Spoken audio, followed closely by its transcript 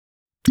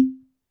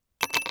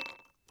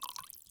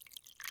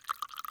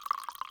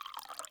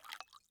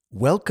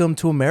Welcome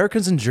to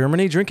Americans in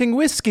Germany Drinking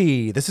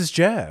Whiskey. This is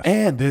Jeff.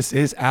 And this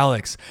is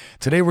Alex.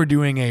 Today we're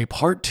doing a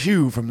part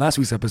 2 from last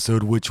week's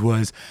episode, which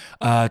was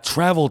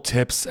travel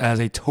tips as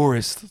a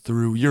tourist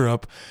through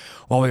Europe,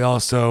 while we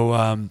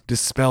also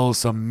dispel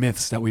some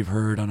myths that we've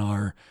heard on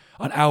our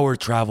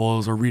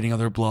travels or reading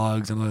other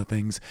blogs and other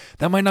things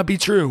that might not be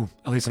true,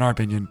 at least in our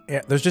opinion.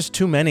 Yeah, there's just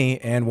too many,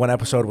 and one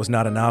episode was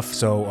not enough,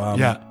 so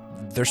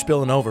they're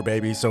spilling over,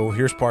 baby. So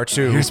here's part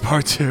 2. Here's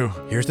part 2.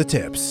 Here's the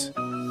tips.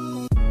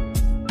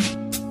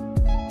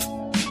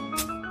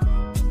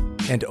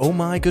 And oh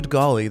my good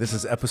golly, this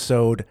is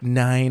episode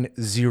 90.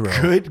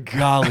 Good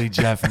golly,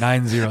 Jeff,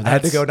 90. I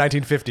had to go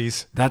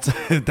 1950s.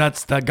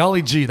 That's that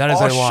golly gee. That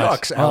is Aw, a lot.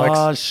 shucks, Alex.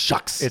 Aw,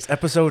 shucks. It's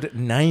episode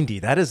 90.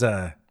 That's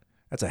a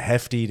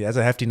hefty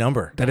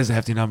number. That is a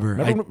hefty number.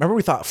 Remember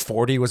we thought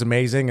 40 was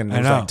amazing and it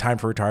was know. like time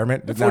for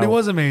retirement. 40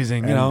 was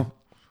amazing, you know.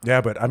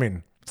 Yeah, but I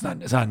mean, It's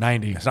not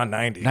 90. it's not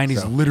 90. 90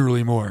 is so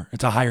literally more.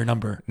 It's a higher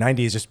number.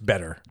 90 is just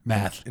better.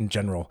 Math. In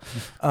general.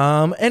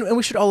 And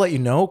we should all let you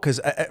know, because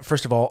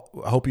first of all,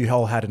 I hope you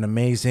all had an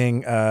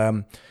amazing,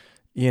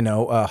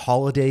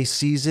 holiday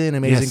season,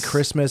 amazing Yes.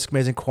 Christmas,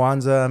 amazing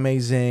Kwanzaa,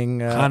 amazing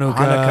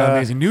Hanukkah,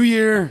 amazing New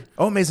Year,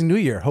 Oh, amazing New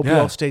Year. Hope you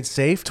Yeah. all stayed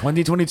safe.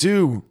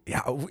 2022.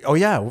 Yeah. Oh,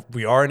 yeah.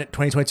 We are in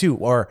 2022,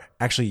 or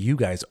actually, you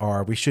guys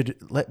are. We should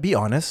be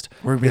honest.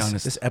 We're gonna be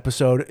honest. This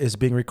episode is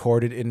being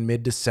recorded in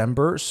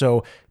mid-December,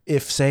 so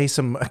if, say,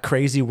 some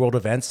crazy world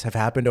events have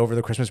happened over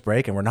the Christmas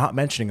break and we're not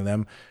mentioning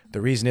them,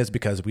 the reason is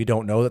because we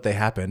don't know that they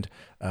happened.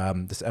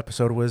 This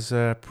episode was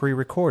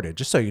pre-recorded,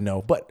 just so you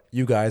know. But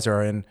you guys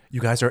are in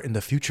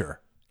the future,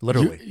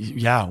 literally.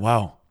 Yeah,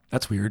 wow.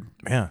 That's weird.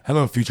 Yeah.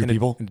 Hello, future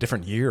people. In a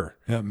different year.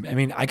 Yeah, I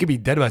mean, I could be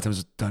dead by the time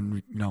it's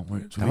done.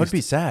 When it's That would released.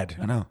 be sad.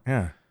 I know.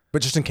 Yeah.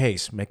 But just in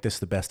case, make this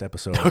the best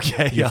episode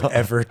Okay, you've yeah.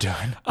 ever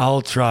done.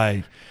 I'll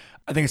try.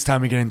 I think it's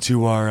time to get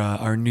into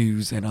our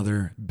news and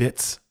other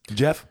bits.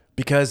 Jeff?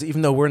 Because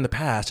even though we're in the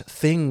past,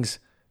 things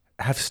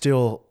have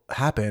still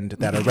happened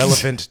that are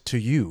relevant to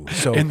you.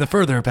 So In the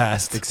further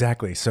past.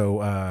 exactly.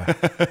 So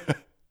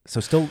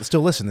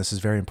still listen. This is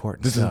very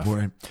important. This is stuff.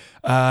 important.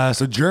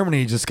 So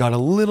Germany just got a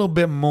little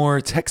bit more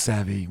tech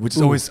savvy, which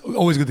is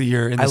always good to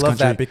hear in I this love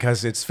country. that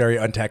because it's very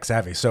untech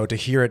savvy. So to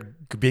hear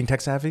it being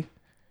tech savvy,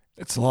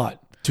 It's a lot.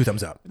 2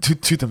 thumbs up.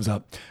 Two thumbs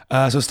up.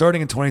 So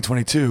starting in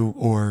 2022,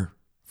 or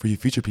for you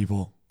future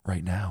people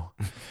right now,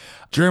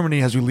 Germany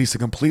has released a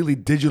completely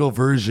digital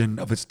version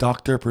of its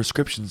doctor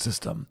prescription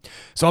system.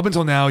 So up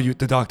until now,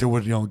 the doctor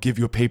would give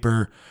you a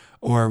paper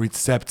or a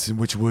recept,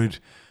 which would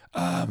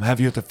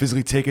have you have to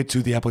physically take it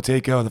to the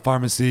apotheca or the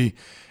pharmacy,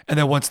 and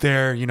then once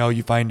there,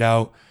 you find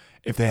out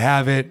if they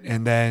have it,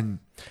 and then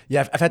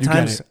Yeah, I've had You get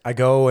times it. I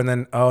go and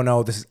then, oh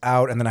no, this is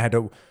out. And then I had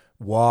to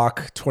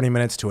walk 20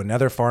 minutes to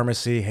another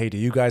pharmacy. Hey, do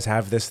you guys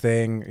have this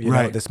thing? You know,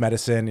 Right. this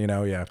medicine,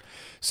 yeah.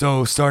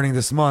 So starting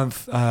this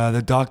month,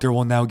 the doctor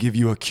will now give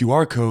you a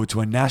QR code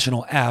to a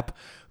national app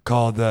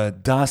called the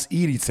Das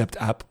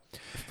E-Rezept app.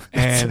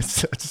 And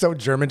It's so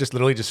German, just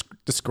literally just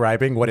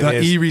describing what it the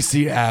is.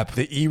 e-receipt app.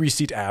 The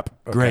e-receipt app.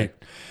 Okay. Great.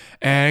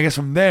 And I guess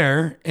from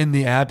there, in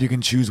the app, you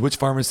can choose which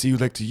pharmacy you'd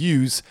like to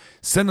use,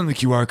 send them the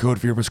QR code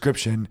for your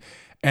prescription,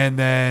 and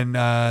then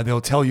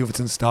they'll tell you if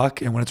it's in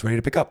stock and when it's ready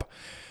to pick up.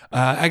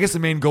 I guess the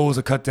main goal is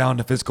to cut down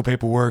the physical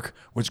paperwork,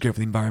 which is great for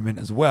the environment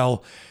as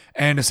well,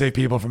 and to save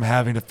people from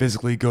having to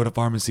physically go to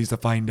pharmacies to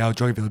find out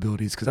drug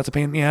availabilities, because that's a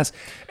pain in the ass,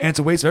 and it's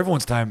a waste of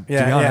everyone's time,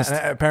 to be honest.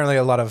 And apparently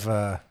a lot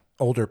of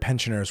older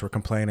pensioners were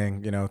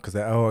complaining, because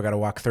I got to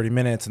walk 30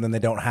 minutes and then they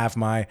don't have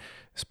my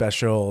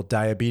special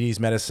diabetes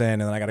medicine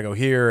and then I got to go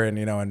here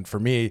and for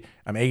me,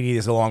 I'm 80,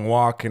 it's a long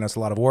walk, it's a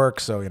lot of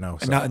work. So,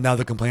 And now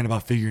they're complaining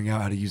about figuring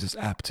out how to use this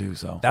app too,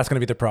 so. that's going to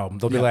be the problem.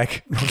 They'll be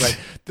like,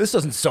 this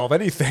doesn't solve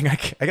anything.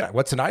 I got,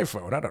 what's an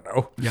iPhone? I don't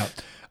know. Yeah.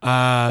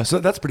 So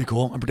that's pretty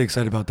cool. I'm pretty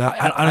excited about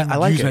that. I don't I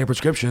like use it. many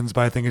prescriptions,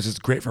 but I think it's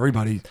just great for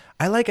everybody.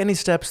 I like any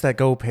steps that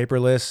go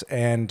paperless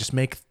and just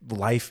make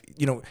life,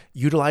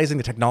 utilizing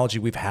the technology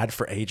we've had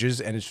for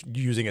ages and just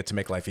using it to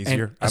make life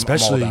easier. And I'm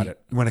especially all about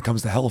it. when it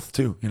comes to health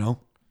too,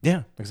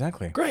 Yeah,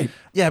 exactly. Great.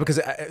 Yeah, because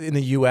in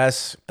the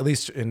U.S., at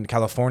least in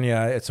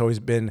California, it's always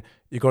been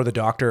you go to the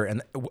doctor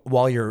and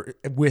while you're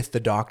with the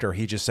doctor,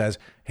 he just says,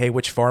 hey,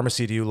 which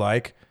pharmacy do you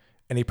like?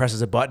 And he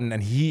presses a button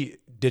and he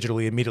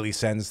digitally immediately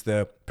sends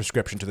the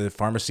prescription to the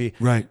pharmacy.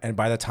 Right. And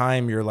by the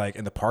time you're like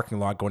in the parking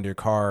lot going to your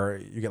car,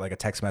 you get like a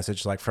text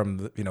message like from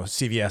the,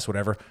 CVS,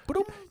 whatever.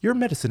 Your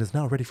medicine is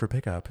now ready for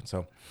pickup. And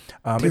so,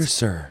 Dear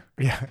sir.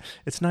 yeah,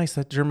 it's nice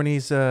that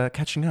Germany's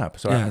catching up.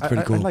 So Yeah, it's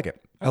pretty cool. I like it.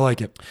 I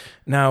like it.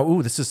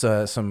 Now, this is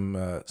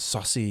some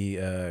saucy,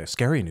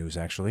 scary news,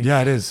 actually.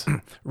 Yeah, it is.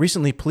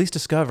 Recently, police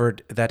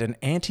discovered that an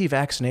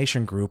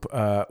anti-vaccination group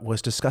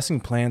was discussing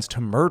plans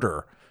to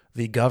murder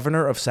the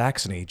governor of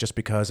Saxony just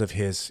because of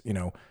his,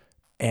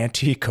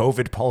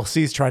 anti-COVID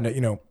policies, trying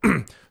to,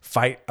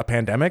 fight a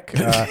pandemic,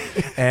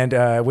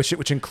 and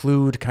which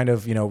include kind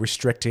of,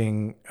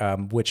 restricting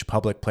which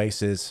public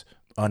places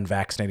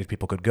unvaccinated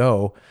people could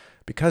go.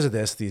 because of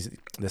this,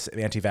 this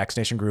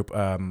anti-vaccination group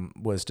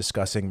was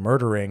discussing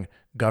murdering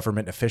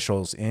government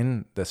officials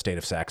in the state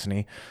of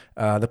Saxony.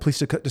 The police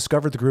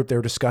discovered the group. They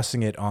were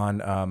discussing it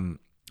on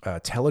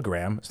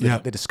Telegram. So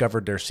they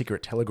discovered their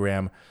secret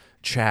Telegram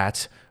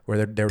chat where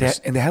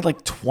and they had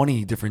like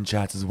 20 different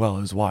chats as well.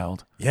 It was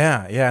wild.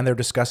 Yeah, and they're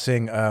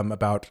discussing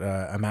about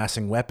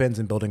amassing weapons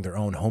and building their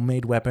own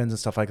homemade weapons and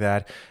stuff like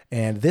that.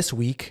 And this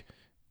week,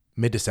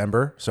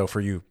 mid-December, so for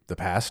you, the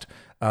past,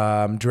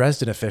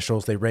 Dresden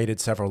officials, they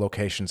raided several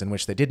locations in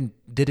which they did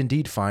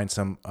indeed find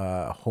some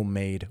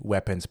homemade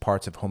weapons,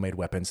 parts of homemade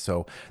weapons.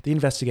 So the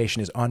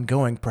investigation is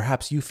ongoing.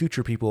 Perhaps you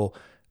future people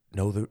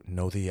know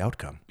the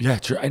outcome. Yeah,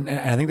 true. And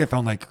I think they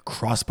found like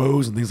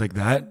crossbows and things like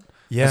that.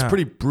 Yeah. It's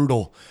pretty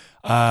brutal.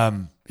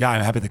 I'm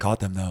happy they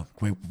caught them though.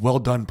 Well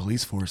done,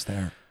 police force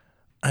there.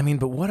 I mean,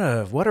 but what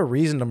a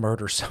reason to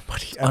murder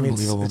somebody.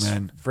 Unbelievable,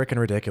 man. Freaking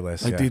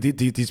ridiculous. Like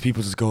these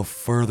people just go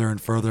further and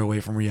further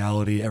away from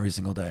reality every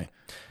single day.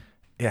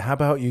 Yeah, how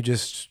about you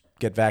just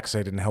get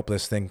vaccinated and help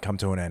this thing come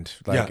to an end?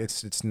 Like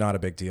it's not a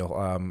big deal.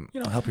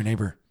 Help your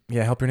neighbor.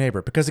 Yeah, help your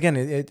neighbor. Because again,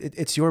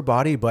 it's your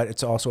body, but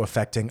it's also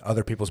affecting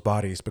other people's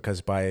bodies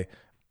because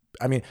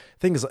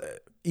things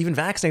even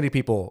vaccinated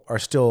people are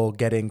still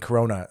getting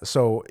corona.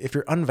 So if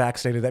you're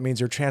unvaccinated, that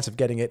means your chance of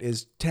getting it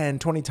is 10,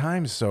 20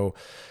 times. So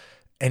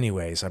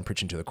anyways, I'm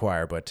preaching to the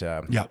choir, but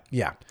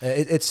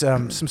it's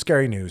some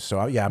scary news. So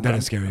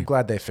I'm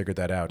glad they figured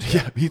that out.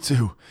 Yeah, me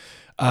too.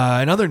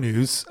 In other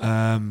news,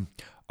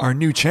 our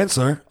new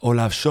chancellor,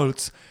 Olaf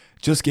Scholz,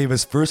 just gave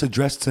his first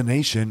address to the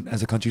nation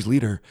as a country's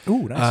leader.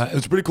 Ooh, nice. It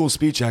was a pretty cool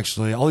speech,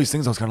 actually. All these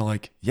things I was kind of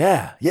like,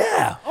 yeah,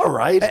 all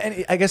right.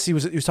 And I guess he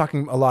was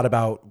talking a lot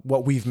about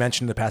what we've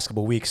mentioned in the past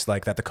couple of weeks,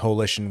 like that the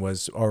coalition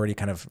was already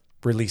kind of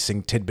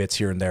releasing tidbits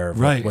here and there of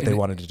what they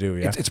wanted to do.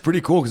 Yeah, it's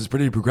pretty cool because it's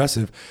pretty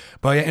progressive.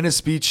 But in his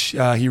speech,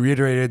 he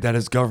reiterated that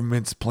his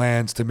government's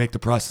plans to make the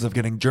process of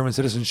getting German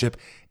citizenship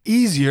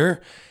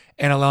easier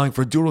and allowing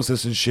for dual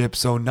citizenship,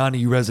 so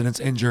non-EU residents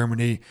in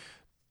Germany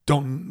no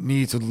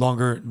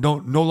longer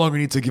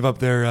need to give up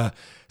their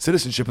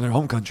citizenship in their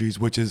home countries,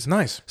 which is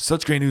nice.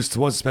 Such great news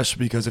to us,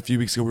 especially because a few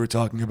weeks ago we were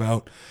talking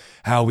about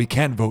how we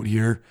can vote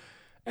here,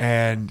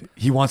 and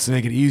he wants to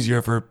make it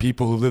easier for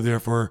people who live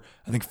there for,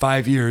 I think,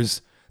 5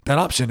 years, that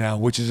option now,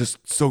 which is just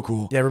so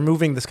cool. Yeah,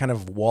 removing this kind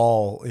of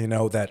wall,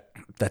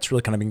 that's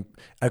really kind of being,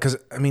 because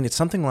it's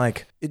something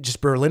like just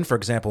Berlin, for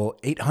example,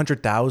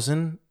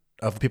 800,000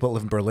 of the people that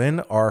live in Berlin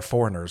are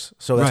foreigners.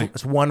 So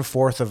that's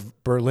 1/4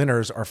 of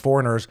Berliners are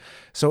foreigners.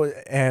 So,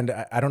 and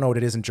I don't know what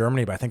it is in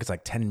Germany, but I think it's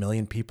like 10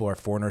 million people are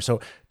foreigners. So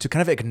to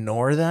kind of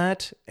ignore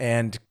that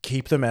and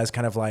keep them as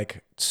kind of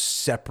like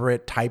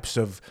separate types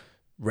of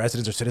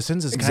residents or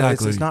citizens is kind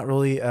of, it's not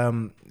really,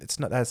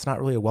 that's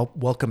not really a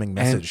welcoming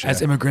message. And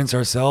as immigrants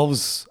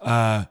ourselves,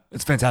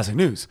 it's fantastic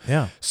news.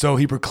 Yeah. So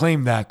he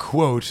proclaimed that,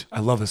 quote, I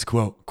love this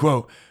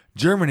quote,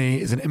 Germany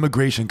is an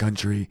immigration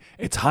country.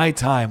 It's high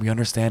time we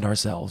understand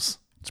ourselves.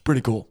 It's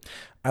pretty cool.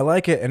 I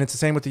like it. And it's the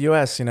same with the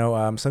U.S.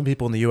 Some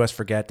people in the U.S.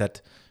 forget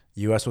that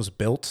the U.S. was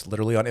built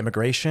literally on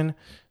immigration.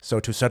 So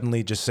to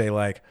suddenly just say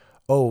like,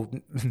 oh,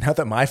 now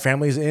that my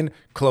family's in,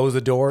 close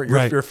the door,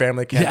 your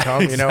family can't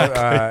come.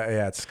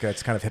 Exactly.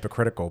 It's kind of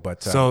hypocritical.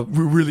 But so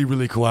really,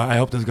 really cool. I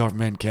hope this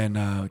government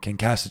can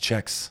cash the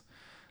checks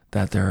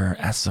that they're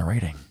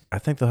accelerating. I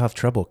think they'll have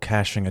trouble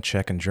cashing a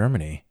check in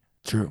Germany.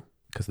 True.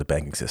 Because the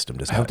banking system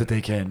does not. I hope that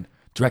they can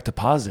direct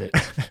deposit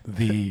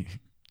the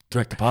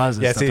direct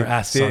deposits that they're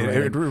asked.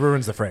 It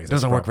ruins the phrase. It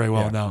doesn't work very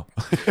well now.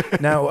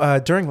 Now,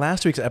 during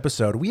last week's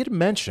episode, we had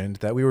mentioned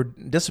that we were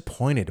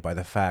disappointed by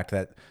the fact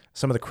that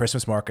some of the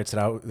Christmas markets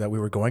that we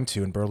were going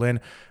to in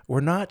Berlin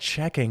were not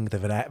checking the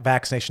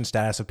vaccination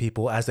status of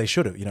people as they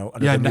should have.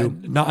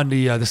 Not on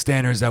the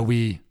standards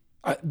that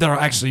that are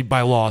actually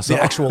by law. So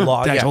the actual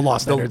law, the actual law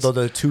standards.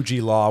 The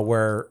 2G law,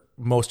 where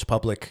most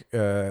public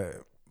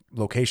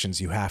locations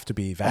you have to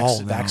be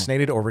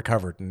vaccinated or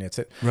recovered, and it's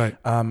it. Right.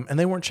 And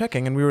they weren't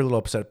checking, and we were a little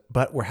upset.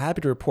 But we're happy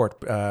to report,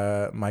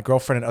 my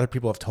girlfriend and other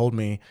people have told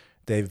me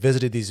they've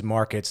visited these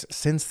markets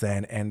since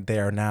then, and they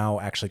are now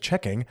actually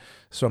checking.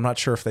 So I'm not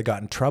sure if they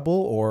got in trouble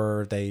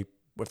or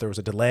if there was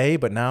a delay,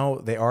 but now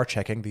they are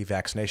checking the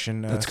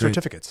vaccination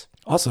certificates.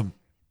 Awesome.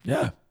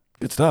 Yeah,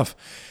 good stuff.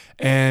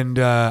 And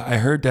I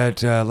heard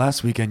that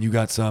last weekend you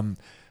got some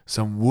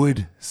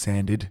wood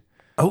sanded.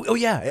 Oh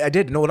yeah, I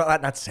did. No,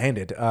 not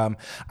sanded.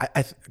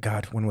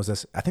 God, when was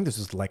this? I think this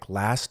was like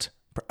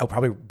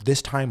probably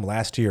this time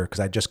last year, because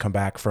I'd just come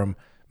back from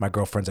my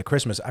girlfriend's at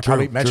Christmas. I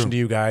probably mentioned to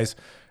you guys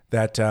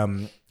that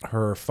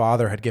her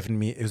father had given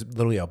me, it was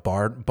literally a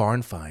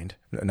barn find,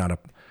 not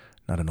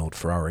an old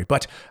Ferrari,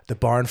 but the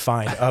barn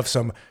find of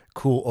some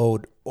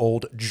cool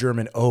old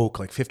German oak,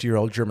 like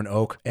 50-year-old German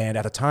oak. And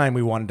at the time,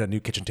 we wanted a new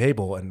kitchen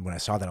table. And when I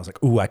saw that, I was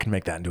like, ooh, I can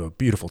make that into a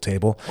beautiful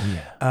table. Oh,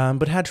 yeah.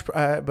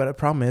 But a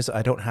problem is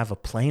I don't have a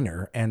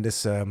planer. And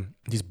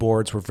these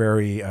boards were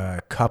very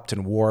cupped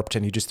and warped.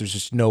 And there's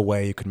just no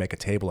way you could make a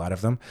table out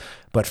of them.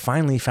 But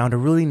finally found a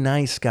really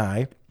nice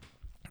guy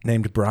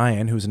named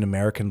Brian, who's an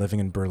American living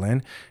in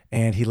Berlin.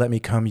 And he let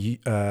me come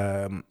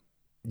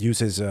use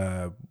his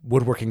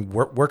woodworking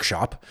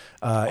workshop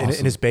in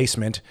his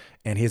basement,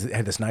 and he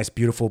had this nice,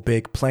 beautiful,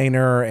 big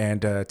planer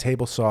and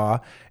table saw,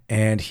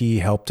 and he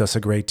helped us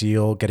a great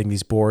deal getting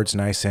these boards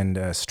nice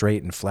and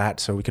straight and flat,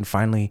 so we can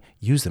finally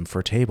use them for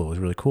a table. It was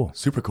really cool.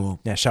 Super cool.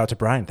 Yeah, shout out to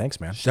Brian. Thanks,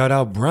 man. Shout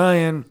out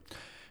Brian.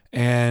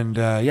 And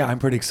yeah, I'm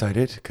pretty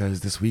excited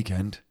because this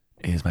weekend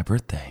is my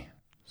birthday.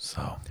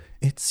 So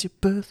it's your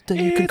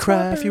birthday. You can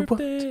cry if you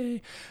want.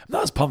 I'm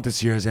not as pumped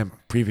this year as I am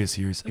previous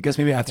years. I guess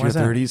maybe after your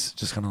 30s,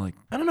 just kind of like.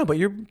 I don't know, but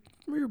you're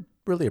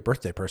really a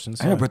birthday person.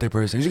 So. I'm a birthday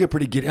person. I usually get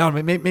pretty giddy. I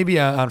don't know, maybe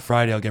on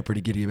Friday I'll get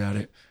pretty giddy about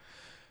it.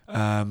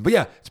 But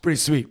yeah, it's pretty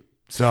sweet.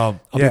 So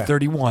I'll be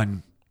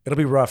 31. It'll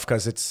be rough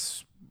because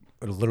it's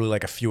literally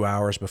like a few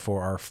hours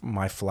before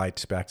my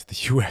flight back to the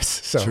U.S.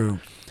 So True.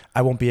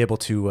 I won't be able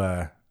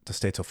to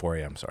stay till 4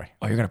 a.m. Sorry.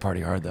 Oh, you're gonna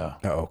party hard though.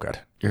 Oh, good.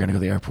 You're gonna go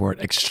to the airport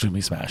extremely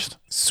smashed.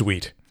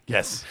 Sweet.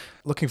 Yes.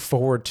 Looking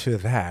forward to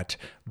that.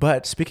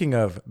 But speaking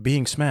of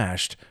being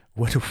smashed,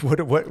 what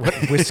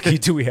whiskey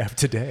do we have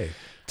today?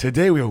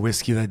 Today we have a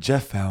whiskey that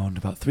Jeff found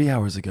about 3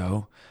 hours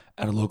ago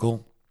at a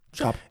local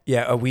shop.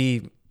 Yeah,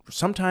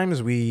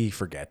 sometimes we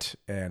forget,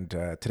 and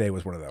today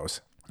was one of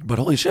those. But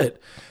holy shit,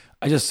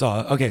 I just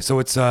saw. Okay, so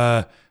it's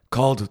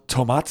called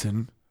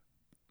Tomaten,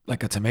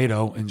 like a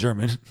tomato in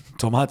German.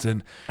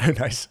 Tomaten.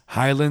 Nice.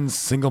 Highlands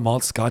single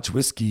malt Scotch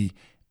whiskey,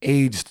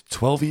 aged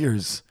 12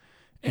 years,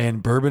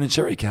 and bourbon and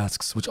sherry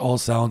casks, which all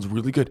sounds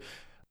really good.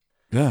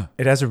 Yeah,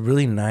 it has a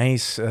really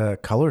nice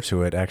color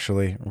to it.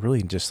 Actually,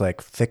 really just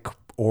like thick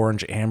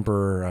orange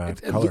amber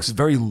it color. Looks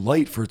very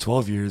light for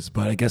 12 years,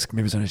 but I guess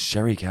maybe it's on a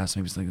sherry cask.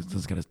 Maybe it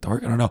doesn't get as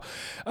dark. I don't know.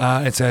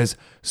 It says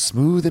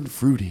smooth and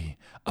fruity,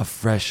 a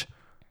fresh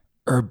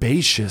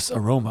herbaceous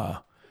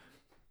aroma.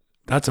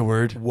 That's a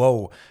word.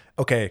 Whoa.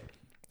 Okay.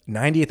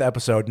 90th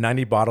episode,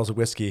 90 bottles of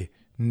whiskey.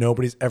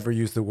 Nobody's ever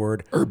used the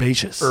word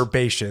herbaceous.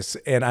 Herbaceous,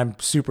 and I'm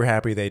super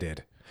happy they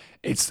did.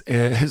 His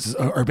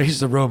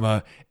herbaceous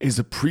aroma is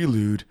a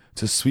prelude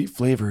to sweet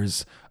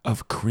flavors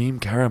of cream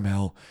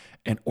caramel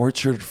and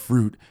orchard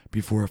fruit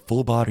before a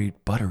full-bodied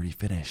buttery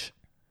finish.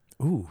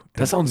 Ooh,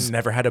 that sounds...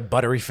 Never had a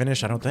buttery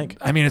finish, I don't think.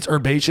 I mean, it's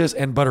herbaceous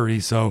and buttery,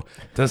 so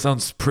that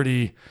sounds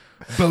pretty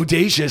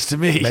bodacious to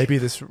me. Maybe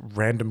this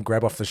random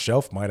grab off the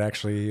shelf might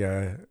actually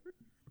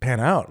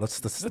pan out.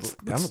 Let's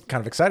I'm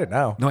kind of excited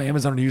now. No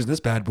Amazon are using this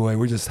bad boy.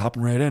 We're just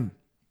hopping right in.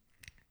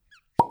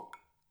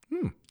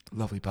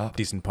 Lovely pop.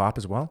 Decent pop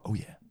as well. Oh,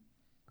 yeah.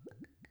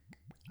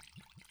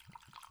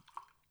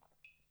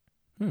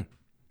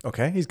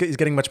 Okay, he's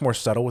getting much more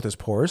subtle with his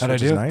pours, How'd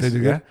which I do? is nice. Did I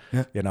do good?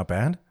 Yeah, not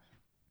bad.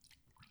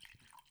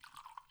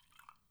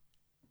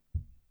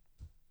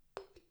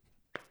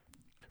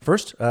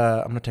 First,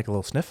 I'm going to take a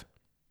little sniff.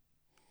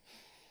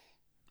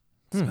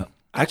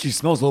 Actually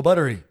smells a little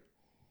buttery.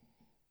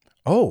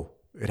 Oh,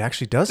 it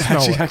actually does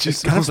smell. Actually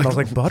it kind of smells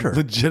like butter.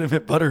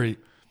 Legitimate buttery.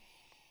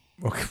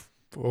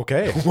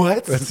 Okay.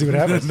 What? Let's see what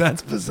happens.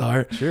 That's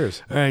bizarre.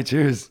 Cheers. All right,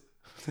 cheers.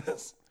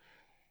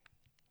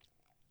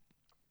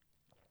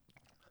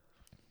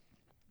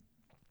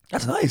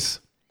 That's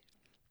nice.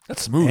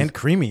 That's smooth. And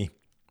creamy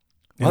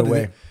in a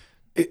way.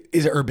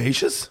 Is it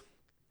herbaceous?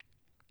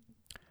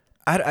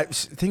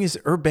 Thing is,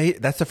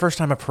 that's the first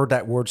time I've heard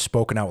that word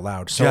spoken out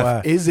loud. So,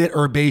 Jeff, is it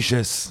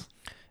herbaceous?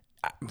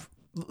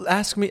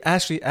 Ask me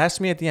at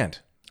the end.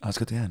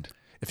 Ask at the end.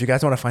 If you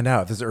guys want to find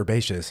out if this is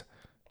herbaceous,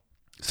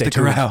 stick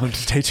around.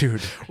 Stay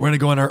tuned. We're going to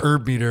go on our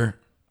herb meter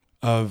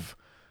of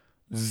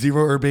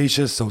 0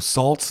 herbaceous, so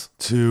salt,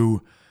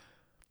 to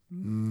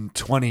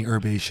 20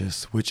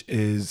 herbaceous, which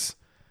is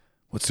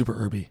what's super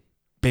herby?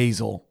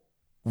 Basil,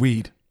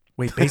 weed.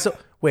 Wait, basil?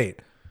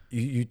 Wait,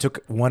 you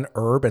took one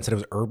herb and said it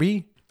was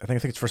herby? I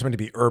think it's for something to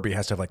be herby, it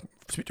has to have like,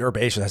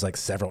 herbaceous has like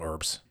several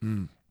herbs.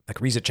 Like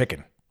Reza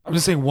chicken. I'm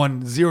just saying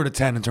 0 to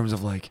 10 in terms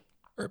of like,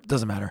 herb.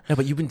 Doesn't matter. No,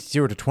 but you've been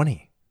 0 to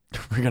 20.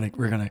 We're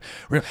gonna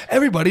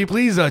everybody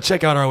please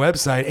check out our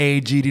website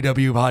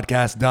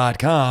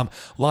agdwpodcast.com.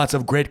 Lots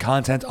of great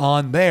content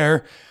on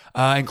there,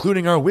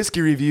 including our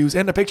whiskey reviews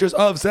and the pictures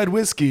of said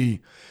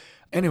whiskey.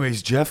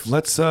 Anyways, Jeff,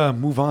 let's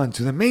move on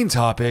to the main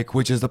topic,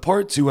 which is the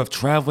part 2 of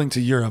traveling to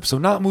Europe. So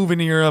not moving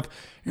to Europe,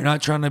 you're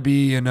not trying to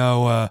be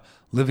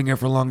living here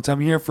for a long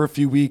time. You're here for a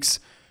few weeks,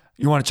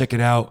 you want to check it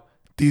out.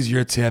 These are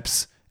your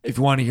tips. If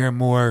you want to hear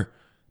more,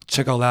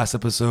 check out last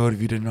episode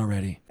if you didn't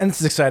already. And this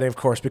is exciting, of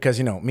course, because,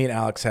 me and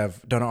Alex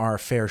have done our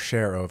fair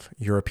share of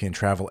European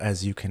travel,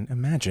 as you can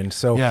imagine.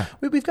 So yeah.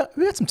 we've got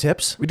some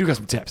tips. We do got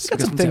some tips. We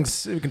got some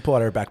things we can pull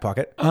out of our back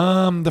pocket.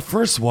 The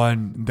first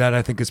one that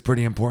I think is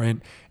pretty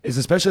important is,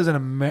 especially as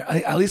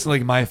at least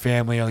like my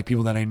family or like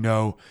people that I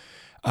know,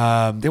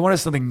 they want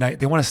something nice.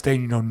 They want to stay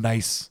in,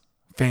 nice,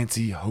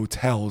 fancy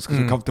hotels because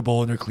they're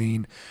comfortable and they're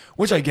clean,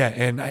 which I get.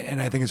 And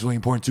I think it's really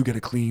important to get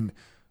a clean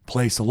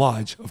place to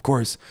lodge, of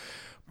course.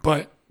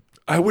 But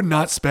I would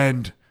not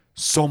spend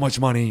so much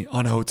money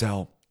on a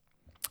hotel.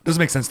 Doesn't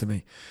make sense to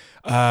me,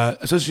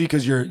 especially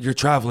because you're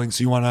traveling,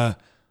 so you want to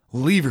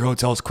leave your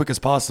hotel as quick as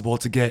possible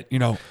to get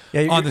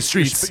on the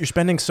streets. You're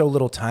spending so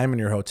little time in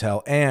your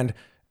hotel, and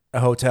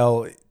a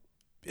hotel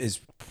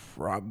is,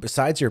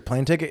 besides your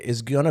plane ticket,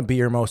 is gonna be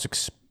your most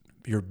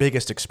your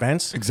biggest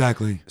expense.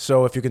 Exactly.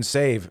 So if you can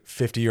save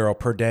 €50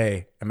 per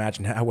day,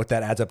 imagine what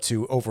that adds up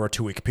to over a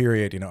 2-week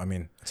period. I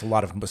mean, it's a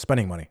lot of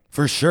spending money.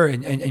 For sure.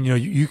 And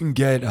you can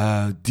get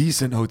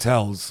decent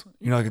hotels,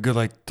 like a good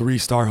like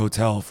 3-star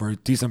hotel for a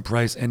decent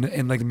price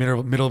in like the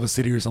middle of a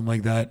city or something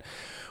like that.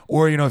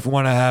 Or, if you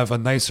want to have a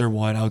nicer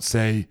one, I would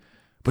say,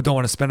 but don't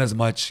want to spend as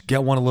much,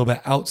 get one a little bit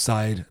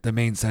outside the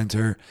main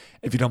center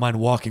if you don't mind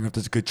walking, if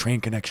there's a good train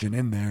connection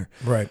in there.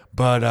 Right.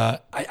 But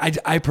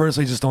I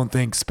personally just don't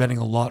think spending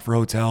a lot for a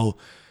hotel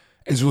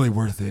is really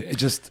worth it.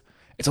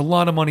 It's a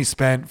lot of money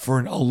spent for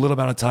a little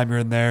amount of time you're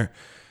in there.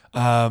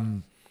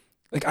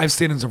 Like I've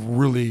stayed in some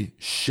really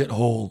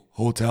shithole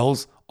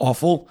hotels,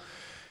 awful,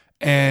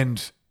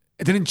 and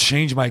it didn't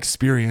change my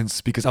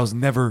experience because I was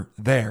never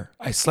there.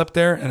 I slept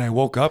there and I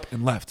woke up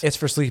and left. It's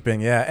for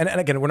sleeping, yeah. And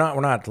again, we're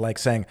not like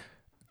saying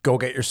go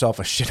get yourself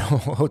a shithole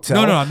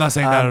hotel. No, I'm not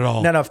saying that at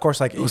all. No, of course,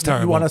 like was you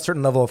terrible. want a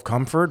certain level of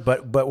comfort,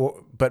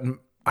 but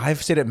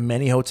I've stayed at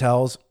many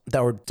hotels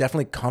that were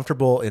definitely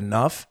comfortable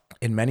enough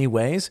in many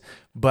ways,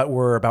 but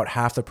were about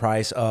half the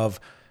price of,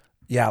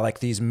 like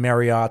these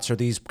Marriotts or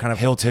these kind of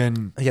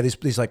Hilton. Yeah,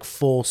 these like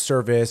full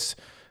service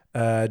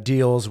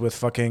deals with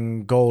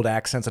fucking gold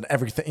accents and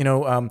everything,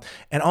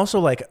 and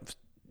also like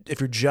if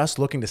you're just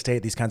looking to stay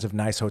at these kinds of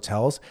nice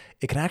hotels,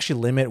 it can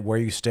actually limit where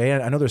you stay.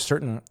 I know there's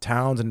certain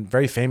towns and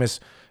very famous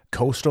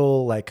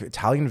coastal like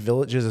Italian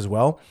villages as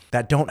well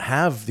that don't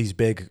have these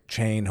big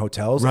chain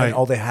hotels. Right. And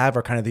all they have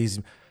are kind of these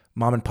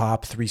mom and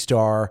pop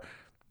 3-star,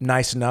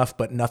 nice enough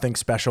but nothing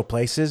special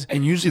places.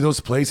 And usually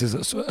those places,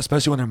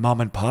 especially when they're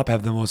mom and pop,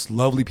 have the most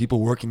lovely people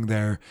working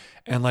there.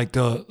 And like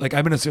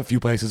I've been to a few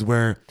places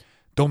where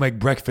they'll make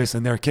breakfast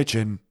in their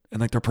kitchen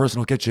and like their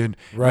personal kitchen,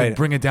 right? And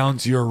bring it down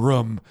to your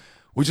room,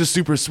 which is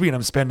super sweet.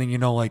 I'm spending,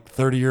 like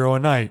 €30 a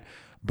night,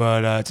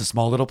 but it's a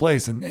small little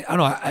place. And I don't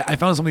know, I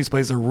found some of these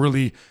places are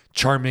really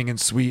charming and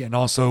sweet. And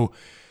also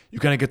you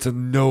kind of get to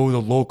know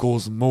the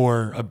locals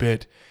more a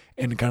bit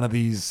in kind of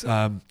these, they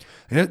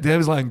have a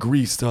lot in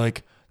Greece. They're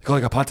like, they call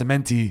it like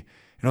appartamenti,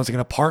 it's like an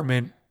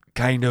apartment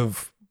kind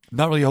of,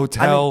 not really a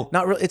hotel. I mean,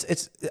 not really.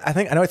 I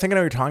think I know what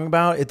you're talking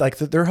about. It like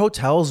they're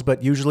hotels,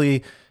 but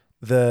usually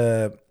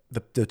the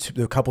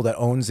couple that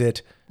owns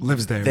it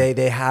lives there.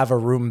 They have a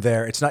room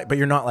there. It's not, but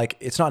you're not like,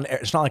 it's not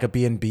like a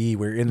B&B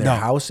where you're in their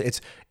house.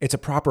 It's a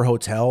proper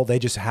hotel. They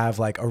just have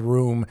like a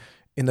room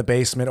in the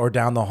basement or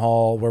down the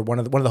hall where one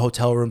of the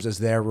hotel rooms is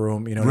their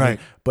room, what right. I mean?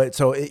 But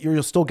so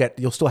you'll still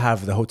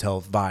have the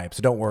hotel vibe.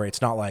 So don't worry.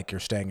 It's not like you're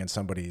staying in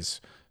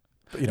somebody's,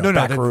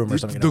 back room or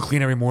something. They'll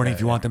clean every morning if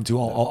you want them to,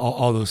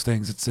 all those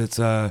things.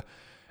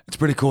 It's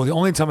pretty cool. The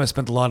only time I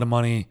spent a lot of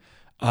money,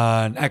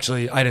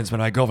 actually I didn't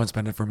spend it, my girlfriend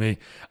spent it for me,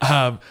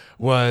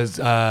 was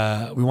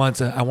I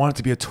wanted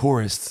to be a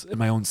tourist in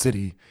my own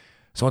city.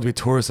 So I wanted to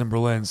be a tourist in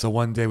Berlin. So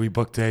one day we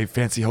booked a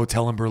fancy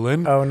hotel in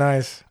Berlin. Oh,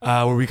 nice.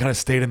 Where we kind of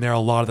stayed in there a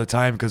lot of the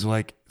time because we're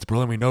like, it's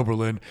Berlin, we know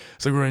Berlin.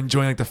 So we were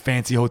enjoying like the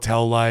fancy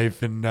hotel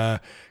life and kind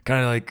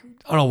of like,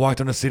 I don't know,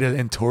 walked on the city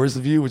in tourist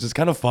view, which is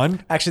kind of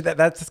fun. Actually,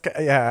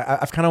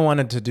 I've kind of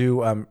wanted to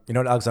do, at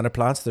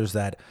Alexanderplatz, there's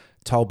that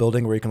tall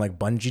building where you can like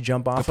bungee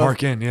jump off the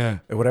park in, yeah.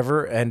 Or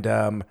whatever. And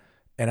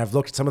I've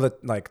looked at some of the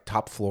like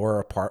top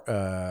floor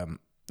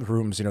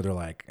rooms, they're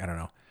like, I don't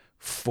know,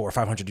 €400 or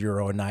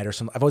 €500 a night or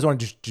something. I've always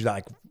wanted to do that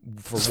like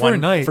for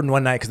one night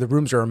because the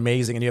rooms are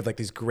amazing and you have like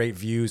these great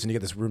views and you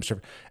get this room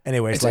service.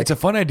 Anyways, it's a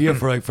fun idea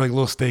for a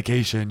little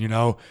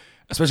staycation,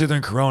 especially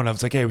during Corona.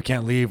 It's like, hey, we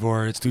can't leave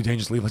or it's too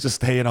dangerous to leave. Let's just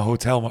stay in a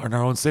hotel in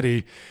our own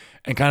city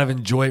and kind of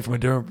enjoy it from a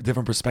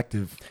different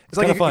perspective. It's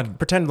kind of fun.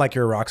 Pretend like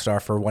you're a rock star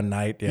for one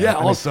night. Yeah.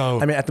 I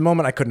mean, at the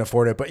moment I couldn't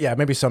afford it, but yeah,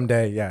 maybe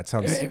someday. Yeah, it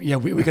sounds. Yeah,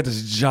 we got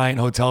this giant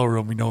hotel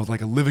room, with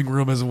like a living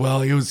room as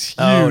well. It was huge.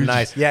 Oh,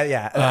 nice.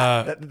 Yeah.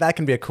 That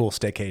can be a cool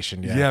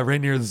staycation. Yeah. Yeah,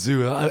 right near the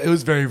zoo. It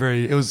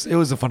was it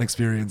was a fun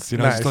experience. Nice.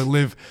 Just to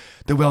live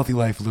the wealthy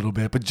life a little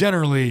bit. But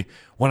generally,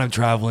 when I'm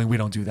traveling, we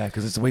don't do that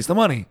because it's a waste of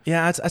money.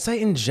 Yeah, I'd say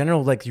in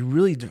general, like there's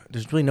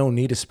really no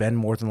need to spend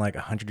more than like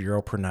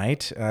 €100 per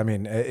night. I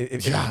mean,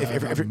 if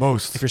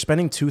you're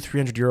spending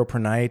 €200-300 per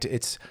night,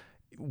 it's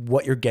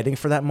what you're getting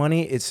for that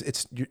money.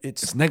 It's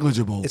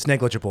negligible. It's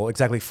negligible,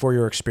 exactly, for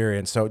your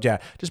experience. So yeah,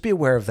 just be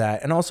aware of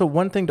that. And also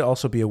one thing to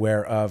also be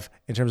aware of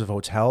in terms of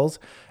hotels.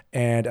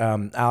 And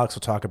Alex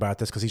will talk about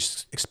this because he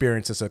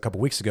experienced this a couple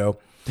weeks ago.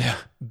 Yeah,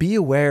 be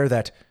aware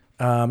that.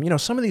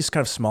 Some of these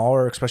kind of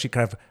smaller, especially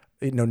kind of,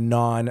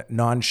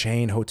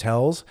 non-chain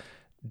hotels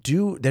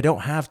they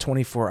don't have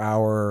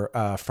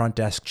 24-hour front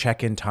desk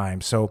check-in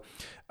time. So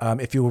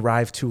if you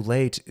arrive too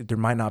late, there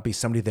might not be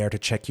somebody there to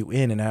check you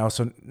in. And I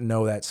also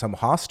know that some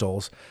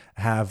hostels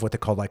have what they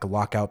call like a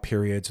lockout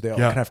periods. They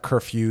kind of have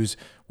curfews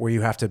where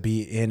you have to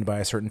be in by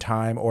a certain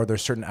time, or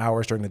there's certain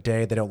hours during the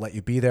day they don't let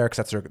you be there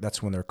because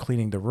that's when they're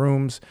cleaning the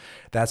rooms.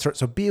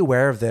 So be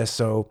aware of this.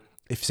 So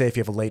if you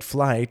have a late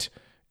flight,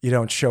 you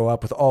don't show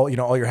up with all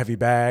your heavy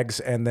bags,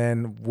 and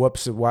then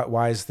whoops,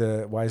 why is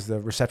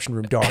the reception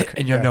room dark?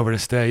 And you have nowhere to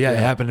stay. Yeah, it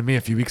happened to me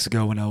a few weeks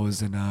ago when I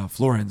was in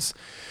Florence.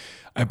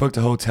 I booked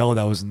a hotel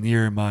that was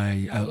near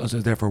I was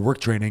there for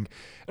work training.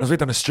 It was right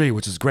down the street,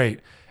 which is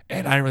great.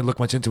 and I didn't really look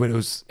much into it. It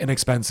was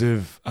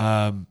inexpensive.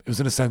 It was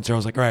in a center. I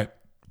was like, all right,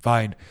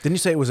 fine. Didn't you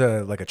say it was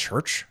like a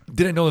church?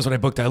 Didn't know this when I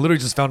booked it. I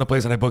literally just found a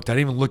place and I booked it. I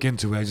didn't even look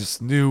into it. I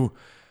just knew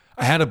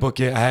I had to book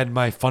it. I had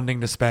my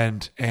funding to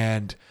spend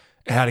and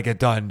it had to get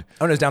done.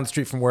 Oh, and it was down the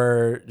street from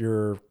where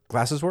your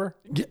classes were?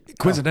 Yeah,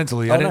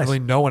 coincidentally, Oh, I didn't nice. really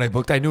know when I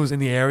booked. I knew it was in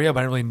the area, but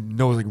I didn't really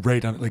know it was like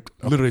right on, like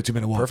literally a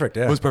 2-minute walk. Perfect,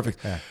 yeah. It was perfect.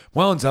 Yeah.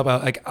 Well, ends up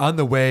like on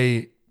the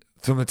way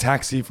from the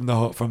taxi from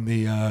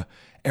the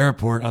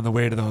airport on the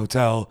way to the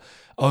hotel,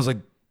 I was like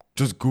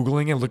just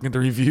Googling and looking at the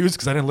reviews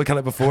because I didn't look at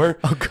it before.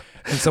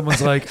 And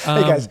someone's like,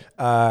 Hey guys,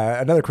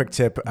 another quick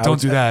tip. Don't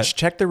do that.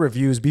 Check the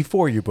reviews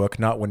before you book,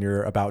 not when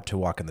you're about to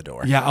walk in the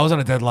door. Yeah, I was on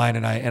a deadline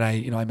and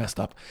I messed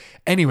up.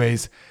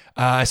 Anyways,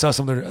 I saw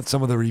some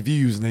of the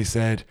reviews and they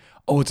said,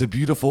 "Oh, it's a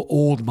beautiful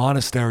old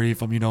monastery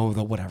from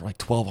the whatever, like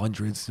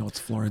 1200s. It's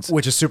Florence."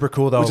 Which is super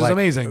cool, though. Which is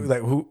amazing.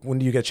 Like, when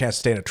do you get a chance to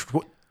stay in a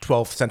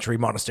 12th century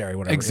monastery,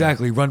 whatever?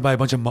 Exactly, run by a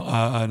bunch of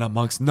not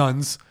monks,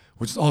 nuns,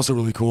 which is also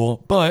really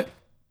cool. But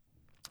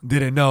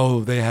didn't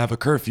know they have a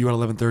curfew at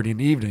 11:30 in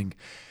the evening,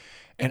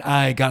 and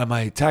I got in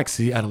my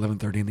taxi at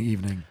 11:30 in the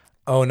evening.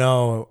 Oh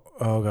no!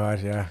 Oh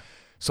god, yeah.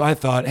 So I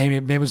thought, hey,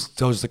 maybe it was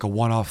just like a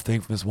one-off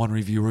thing from this one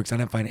reviewer because I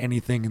didn't find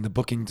anything in the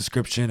booking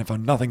description. I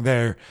found nothing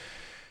there.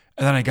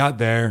 And then I got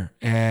there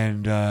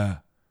and, I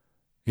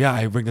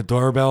ring the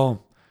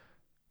doorbell.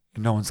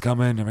 And no one's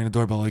coming. I ring the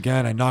doorbell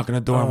again. I knock on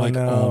the door. Oh, I'm like,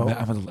 no. oh, man,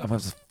 I'm going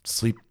to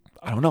sleep.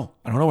 I don't know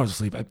where to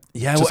sleep. I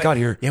Yeah, just got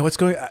here. Yeah, what's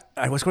going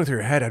through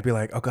your head? I'd be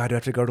like, oh god, do I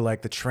have to go to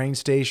like the train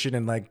station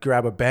and like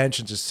grab a bench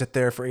and just sit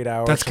there for 8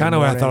 hours? That's kind of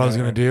what I thought I was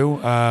going to do.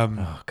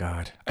 Oh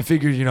god. I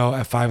figured,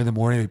 at 5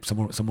 a.m,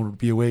 someone would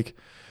be awake.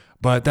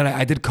 But then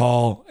I did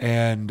call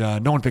and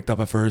no one picked up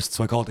at first.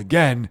 So I called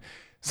again.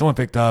 Someone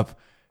picked up.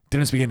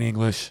 Didn't speak any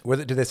English.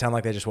 Did they sound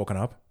like they just woken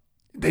up?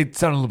 They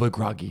sounded a little bit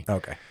groggy.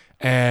 Okay.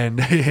 And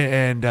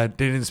they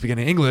didn't speak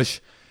any English.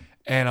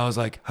 And I was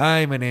like,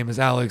 "Hi, my name is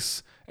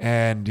Alex,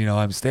 and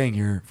I'm staying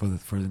here for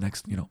the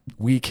next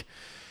week."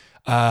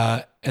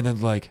 And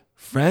then like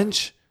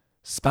French,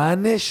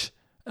 Spanish,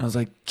 and I was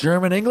like,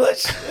 "German,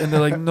 English," and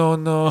they're like, "No."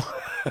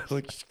 I was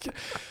like,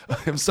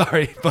 "I'm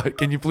sorry, but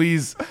can you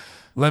please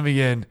let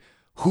me in?"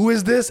 "Who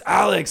is this?"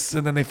 "Alex."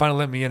 And then they finally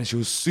let me in, and she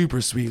was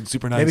super sweet and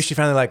super nice. Maybe she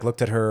finally like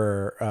looked at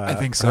her. I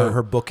think so.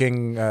 Her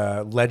booking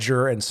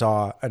ledger and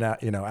saw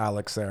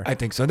Alex there. I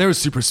think so. And they were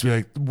super sweet.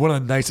 Like one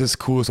of the nicest,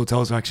 coolest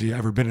hotels I've actually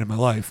ever been in my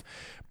life.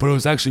 But it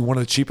was actually one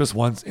of the cheapest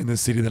ones in the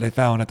city that I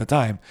found at the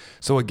time.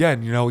 So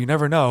again, you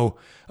never know,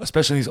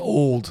 especially in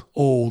these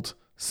old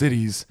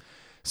cities.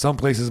 Some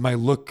places might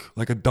look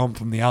like a dump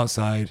from the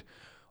outside,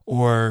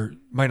 or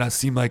might not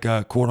seem like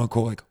a quote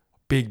unquote like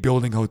big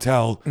building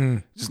hotel,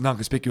 just not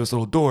conspicuous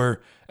little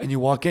door, and you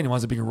walk in, it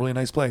winds up being a really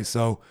nice place.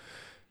 So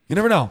you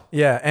never know.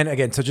 Yeah, and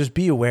again, so just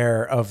be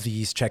aware of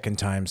these check-in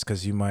times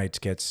because you might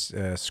get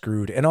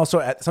screwed. And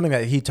also something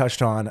that he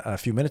touched on a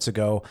few minutes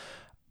ago,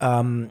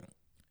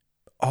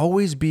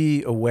 always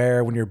be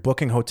aware when you're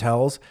booking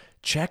hotels,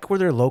 check where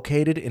they're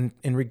located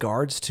in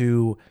regards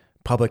to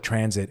public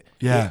transit.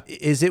 Yeah.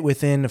 Is it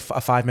within a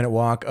 5-minute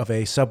walk of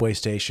a subway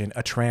station,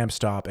 a tram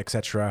stop,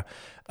 etc.?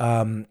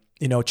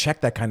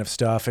 Check that kind of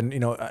stuff. And,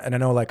 and I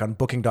know like on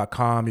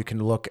booking.com, you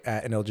can look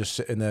at, and it'll just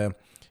in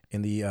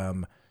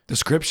the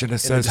Description, it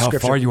says how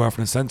far you are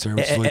from the center,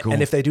 which is really cool.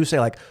 And if they do say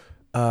like,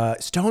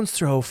 stone's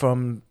throw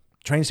from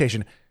train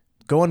station,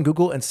 go on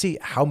Google and see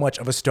how much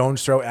of a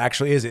stone's throw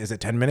actually is. Is it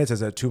 10 minutes?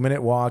 Is it a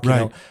 2-minute walk?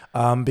 Right.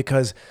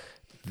 Because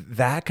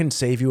that can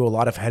save you a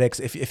lot of headaches.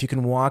 If you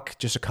can walk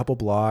just a couple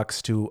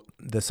blocks to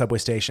the subway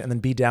station and then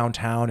be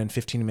downtown in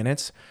 15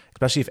 minutes,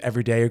 especially if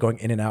every day you're going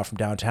in and out from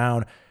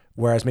downtown,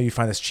 whereas maybe you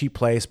find this cheap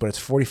place, but it's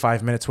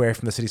 45 minutes away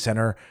from the city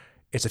center.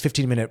 It's a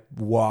 15-minute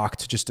walk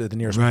to just the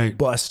nearest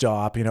bus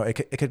stop.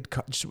 It could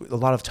just a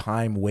lot of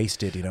time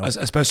wasted.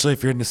 Especially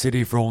if you're in the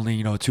city for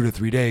only 2 to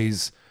 3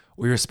 days,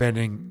 where you're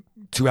spending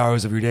 2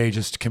 hours of your day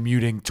just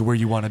commuting to where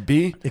you want to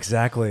be.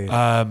 Exactly.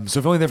 So if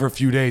you're only there for a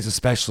few days,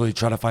 especially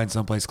try to find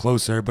someplace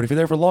closer. But if you're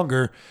there for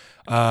longer,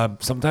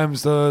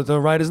 sometimes the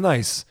ride is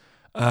nice.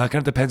 Kind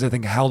of depends, I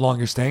think, how long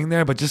you're staying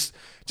there. But just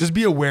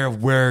be aware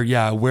of where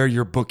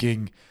you're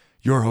booking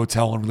your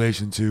hotel in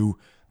relation to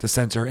the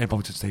center and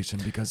public station,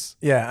 because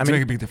it's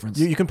make a big difference.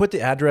 You can put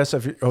the address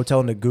of your hotel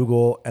into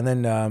Google and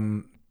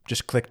then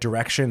just click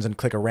directions and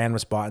click a random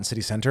spot in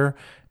city center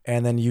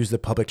and then use the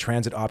public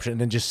transit option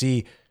and then just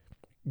see,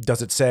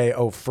 does it say,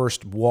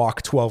 first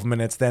walk 12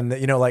 minutes? Then,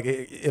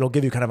 it'll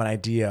give you kind of an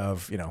idea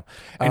of,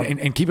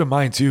 and keep in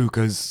mind too,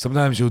 because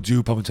sometimes you'll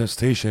do public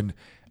transportation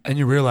and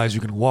you realize you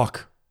can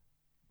walk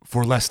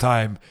for less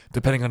time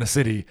depending on the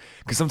city,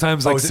 because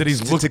sometimes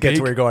cities look to get big,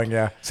 to where you're going.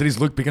 Yeah, cities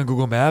look big on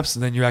Google Maps,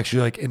 and then you're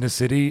actually like in the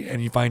city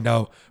and you find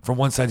out from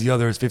one side to the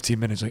other is 15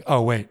 minutes. Like,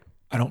 oh wait,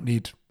 I don't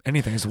need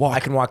anything. Just walk. I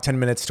can walk 10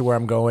 minutes to where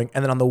I'm going,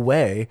 and then on the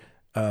way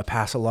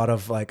pass a lot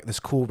of like this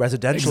cool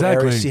residential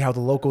area, see how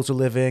the locals are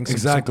living,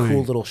 some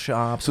cool little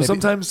shops. So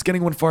sometimes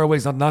getting one far away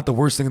is not the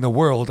worst thing in the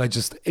world.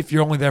 If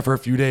you're only there for a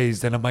few days,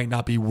 then it might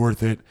not be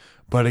worth it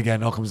But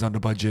again, it all comes down to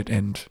budget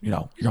and, you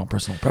know, your own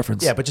personal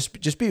preference. Yeah, but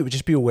just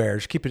be aware.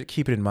 Just keep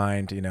it in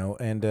mind, you know.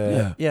 And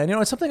and you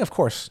know, it's something. Of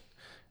course,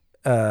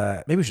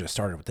 maybe we should have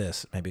started with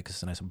this. Maybe because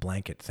it's a nice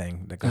blanket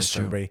thing that goes That's to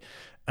true. everybody.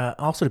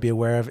 Also to be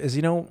aware of is,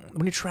 you know,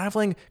 when you're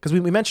traveling, because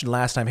we mentioned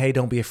last time, hey,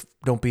 don't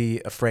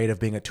be afraid of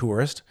being a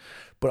tourist.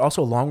 But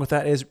also along with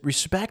that is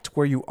respect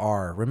where you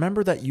are.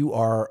 Remember that you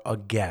are a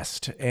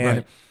guest,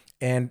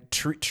 and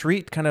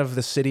treat kind of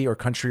the city or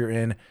country you're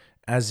in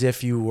as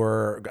if you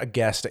were a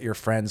guest at your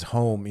friend's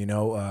home, you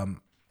know.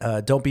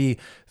 Don't be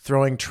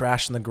throwing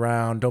trash on the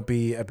ground. Don't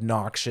be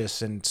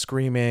obnoxious and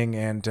screaming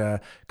and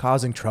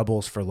causing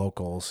troubles for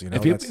locals. You know,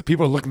 If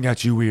people are looking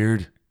at you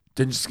weird,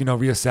 then just, you know,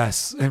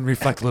 reassess and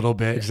reflect a little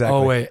bit. Exactly.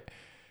 Oh wait,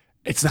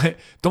 it's not.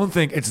 Don't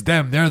think it's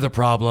them. They're the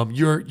problem.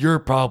 You're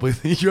probably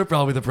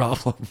the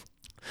problem.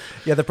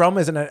 yeah. The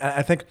problem is, and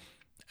I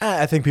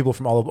think people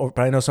from all over,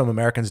 but I know some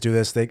Americans do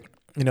this. They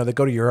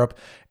go to Europe,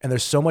 and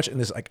there's so much in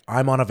this like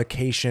I'm on a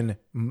vacation,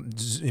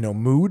 you know,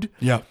 mood.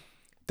 Yeah.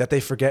 That they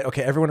forget,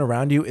 okay, everyone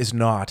around you is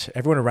not.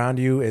 Everyone around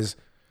you is,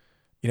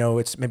 you know,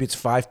 it's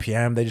 5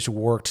 p.m. They just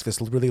worked this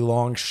really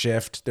long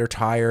shift. They're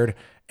tired.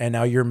 And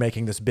now you're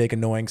making this big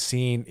annoying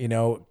scene, you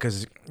know,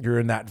 because you're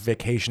in that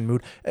vacation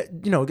mood.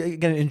 You know,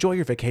 again, enjoy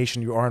your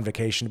vacation. You are on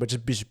vacation, but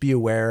just be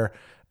aware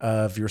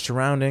of your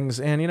surroundings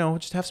and, you know,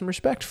 just have some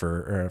respect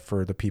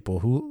for the people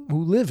who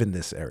live in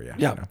this area.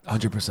 Yeah, you know?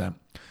 100%.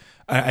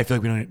 I feel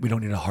like we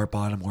don't need to harp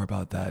on more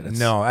about that.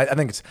 No, I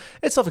think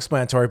it's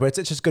self-explanatory, but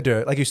it's just good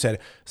to, like you said,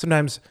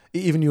 sometimes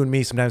even you and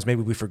me, sometimes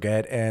maybe we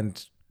forget,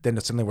 and then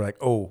it's something we're like,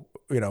 oh,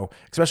 you know,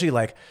 especially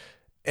like,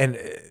 and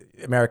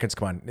Americans,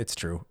 come on, it's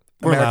true.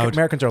 We're loud.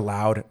 Americans are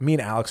loud. Me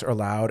and Alex are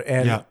loud,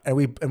 and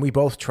we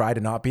both try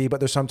to not be, but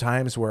there's some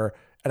times where,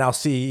 and I'll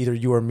see either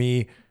you or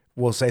me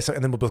will say something,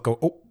 and then we'll both go,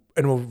 oh.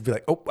 And we'll be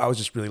like, oh, I was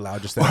just really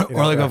loud just then.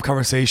 Or like a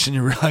conversation,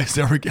 you realize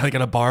that we're like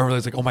at a bar where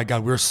it's like, oh my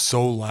God, we're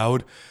so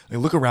loud. Like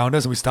look around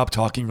us and we stop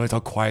talking, realize how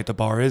quiet the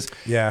bar is.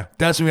 Yeah.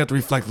 That's when we have to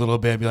reflect a little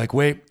bit and be like,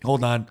 wait,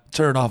 hold on,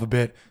 turn it off a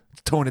bit,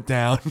 tone it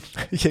down.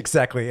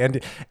 Exactly.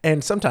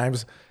 And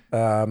sometimes, you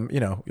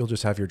know, you'll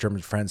just have your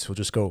German friends who'll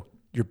just go,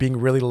 you're being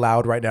really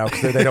loud right now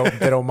because they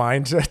don't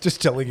mind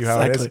just telling you how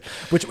it is,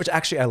 which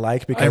actually I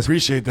like because I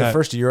appreciate that. The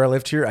first year I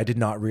lived here, I did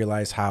not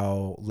realize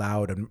how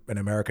loud an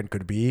American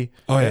could be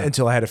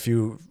until I had a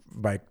few of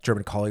my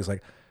German colleagues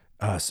like,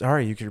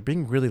 sorry, you're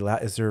being really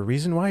loud. Is there a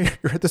reason why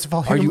you're at this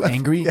volume? Are you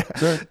angry? Yeah.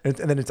 Sir? And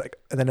then it's like,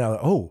 and then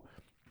oh,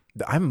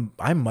 I'm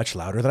much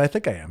louder than I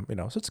think I am, you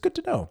know, so it's good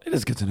to know. It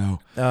is good to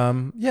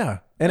know. Yeah.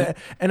 And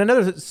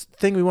another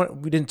thing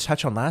we didn't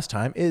touch on last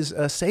time is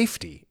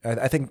safety.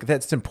 I think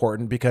that's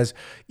important because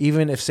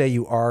even if, say,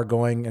 you are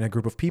going in a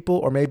group of people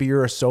or maybe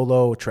you're a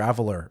solo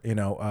traveler, you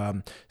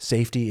know,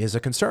 safety is a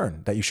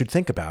concern that you should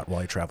think about while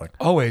you're traveling.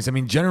 Always. I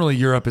mean, generally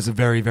Europe is a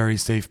very, very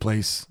safe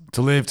place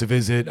to live, to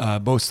visit.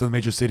 Most of the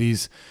major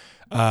cities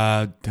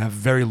have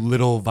very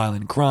little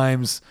violent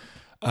crimes.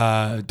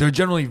 They're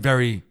generally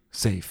very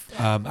safe.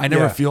 I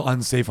never feel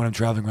unsafe when I'm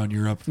traveling around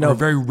Europe. No, or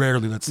very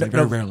rarely, let's say,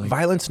 very rarely.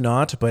 Violence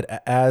not, but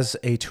as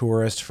a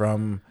tourist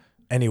from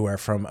anywhere,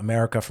 from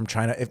America, from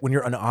China, when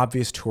you're an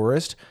obvious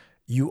tourist,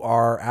 you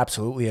are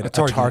absolutely a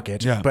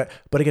target. Yeah. But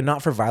again,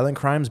 not for violent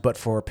crimes, but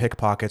for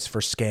pickpockets, for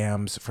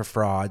scams, for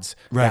frauds,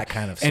 that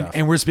kind of stuff.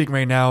 And we're speaking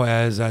right now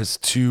as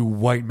two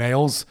white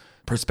male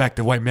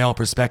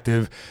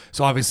perspective.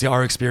 So obviously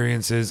our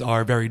experiences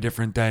are very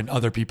different than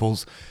other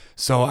people's.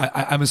 So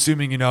I'm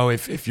assuming, you know,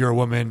 if you're a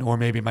woman or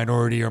maybe a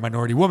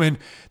minority woman,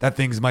 that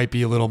things might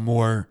be a little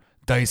more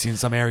dicey in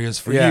some areas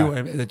for you.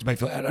 And that you might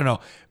feel, I don't know,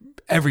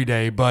 every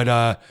day.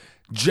 But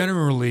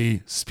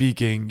generally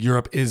speaking,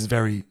 Europe is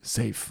very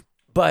safe.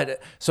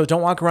 But so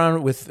don't walk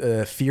around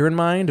with fear in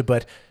mind,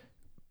 but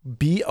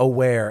be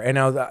aware. And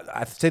now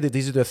I'd say that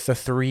these are the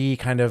three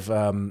kind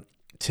of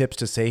tips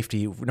to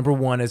safety. Number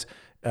one is,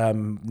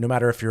 no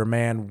matter if you're a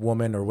man,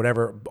 woman, or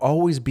whatever,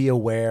 always be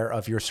aware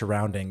of your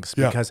surroundings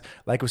because,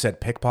 like we said,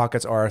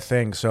 pickpockets are a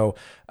thing. So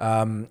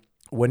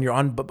when you're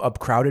on a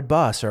crowded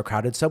bus or a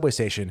crowded subway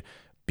station,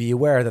 be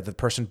aware that the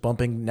person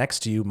bumping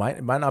next to you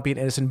might not be an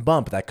innocent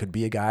bump. That could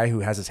be a guy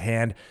who has his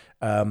hand,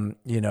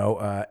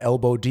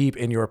 elbow deep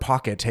in your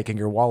pocket, taking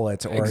your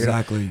wallet. Or,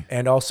 exactly. You know,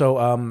 and also,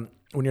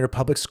 when you're in a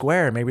public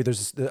square, maybe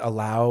there's a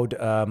loud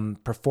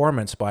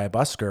performance by a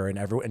busker,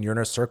 and you're in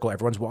a circle,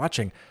 everyone's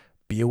watching.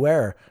 Be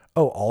aware.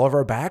 Oh, all of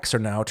our backs are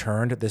now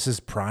turned. This is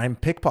prime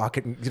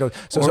pickpocket. You know,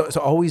 so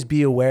always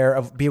be aware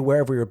of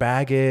where your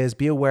bag is.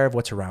 Be aware of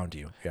what's around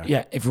you.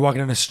 Yeah. If you're walking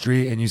down the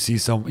street and you see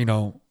some, you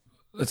know,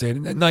 let's say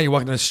now you're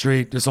walking down the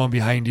street, there's someone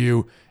behind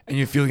you, and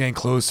you feel getting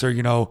closer.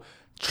 You know,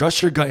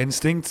 trust your gut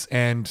instincts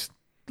and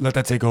let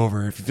that take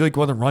over. If you feel like you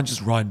want to run,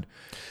 just run.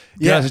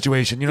 Get out of the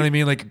situation. You know what I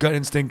mean? Like gut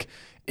instinct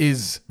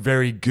is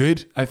very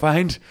good, I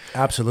find.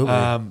 Absolutely.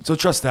 So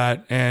trust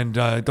that and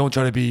don't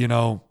try to be, you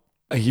know,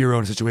 a hero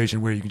in a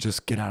situation where you can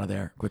just get out of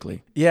there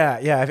quickly. Yeah,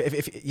 yeah.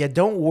 Yeah,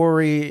 don't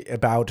worry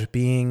about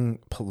being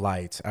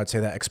polite. I would say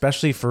that,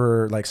 especially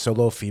for like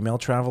solo female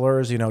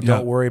travelers.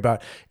 Don't worry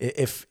about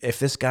if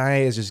this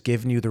guy is just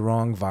giving you the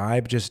wrong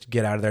vibe. Just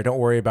get out of there. Don't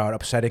worry about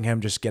upsetting him.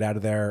 Just get out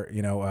of there.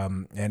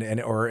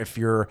 Or if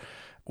you're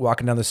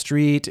walking down the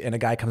street and a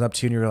guy comes up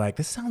to you and you're like,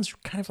 this sounds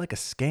kind of like a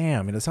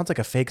scam. It sounds like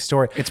a fake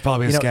story. It's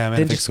probably a scam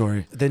and a fake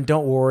story. Then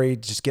don't worry.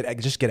 Just get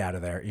out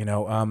of there. If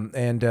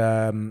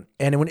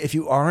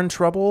you are in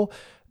trouble,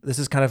 this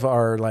is kind of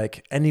our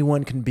like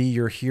anyone can be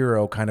your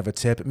hero kind of a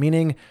tip.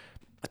 Meaning,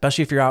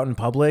 especially if you're out in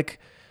public,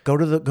 go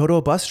to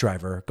a bus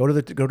driver, go to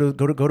the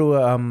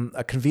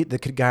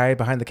guy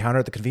behind the counter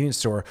at the convenience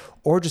store,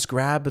 or just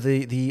grab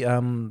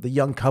the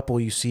young couple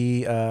you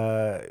see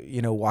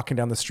walking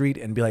down the street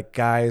and be like,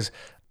 guys,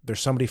 there's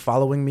somebody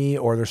following me,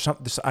 or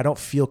I don't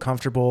feel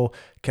comfortable.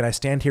 Can I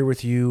stand here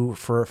with you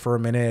for a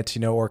minute,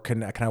 or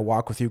can I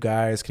walk with you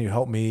guys? Can you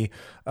help me?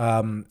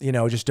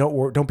 Just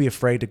don't be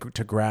afraid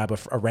to grab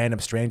a random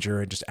stranger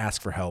and just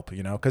ask for help,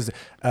 because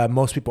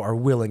most people are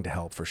willing to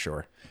help for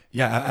sure.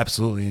 Yeah,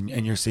 absolutely.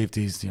 And your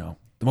safety is, the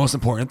most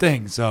important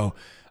thing. So,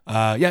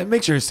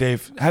 make sure you're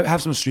safe.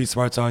 Have some street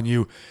smarts on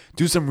you.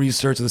 Do some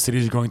research of the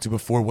cities you're going to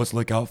before, what to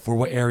look out for,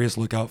 what areas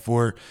to look out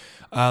for.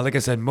 Like I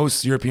said,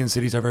 most European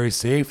cities are very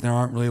safe. There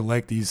aren't really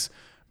like these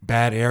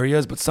bad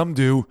areas, but some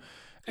do.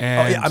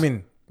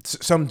 And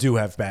some do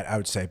have bad, I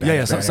would say.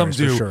 Some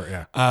do. For sure,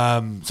 yeah.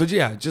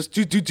 Just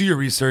do your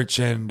research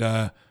and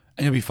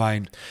you'll be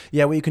fine.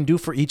 Yeah, what you can do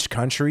for each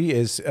country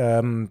is,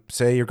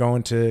 say you're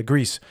going to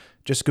Greece,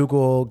 just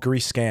Google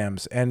Greece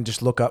scams and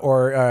just look up,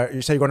 or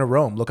you say you're going to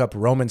Rome, look up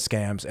Roman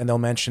scams, and they'll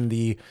mention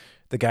the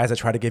guys that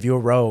try to give you a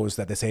rose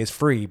that they say is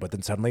free, but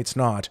then suddenly it's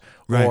not.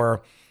 Right.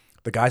 Or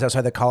the guys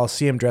outside the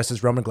Colosseum dressed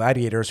as Roman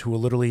gladiators who will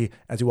literally,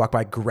 as you walk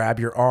by, grab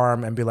your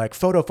arm and be like,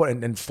 photo,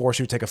 and force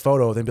you to take a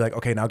photo, then be like,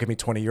 okay, now give me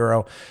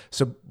 €20.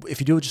 So if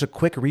you do just a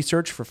quick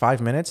research for 5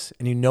 minutes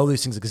and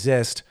these things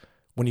exist,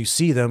 when you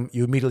see them,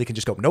 you immediately can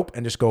just go, nope,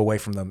 and just go away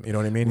from them. You know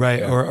what I mean? Right.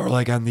 Yeah. Or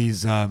like on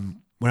these,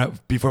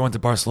 before I went to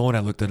Barcelona,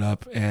 I looked it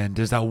up, and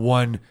there's that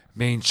one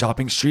main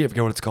shopping street. I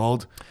forget what it's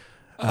called.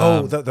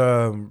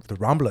 The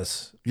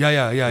Rambles.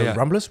 Yeah.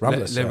 Rambles?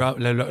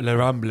 Le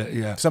Ramble,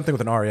 yeah. Something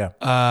with an R,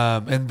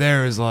 yeah. And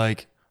there is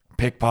like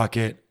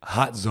pickpocket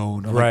hot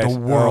zone of like the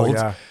world. Oh,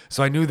 yeah.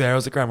 So I knew there. I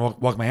was like, I'm gonna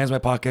walk my hands in my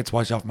pockets,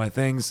 watch off my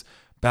things,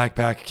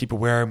 backpack, keep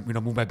aware,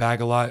 move my bag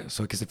a lot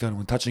so in case I feel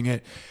anyone touching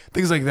it,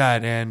 things like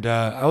that. And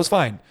I was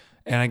fine.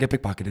 And I get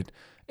pickpocketed.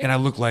 And I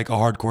look like a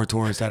hardcore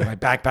tourist. I had my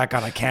backpack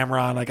on, a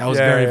camera on. Like I was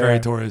very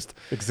tourist.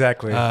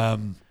 Exactly.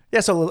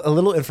 So a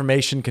little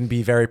information can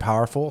be very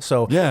powerful.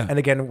 So and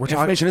again,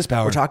 information is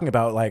power. We're talking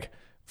about like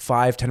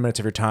 5-10 minutes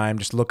of your time.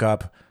 Just look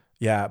up,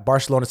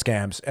 Barcelona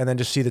scams, and then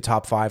just see the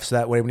top 5. So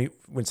that way,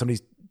 when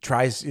somebody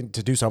tries to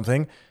do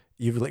something,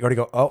 you already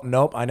go, oh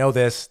nope, I know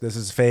this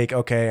is fake.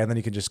 Okay, and then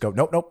you can just go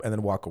nope, and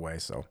then walk away.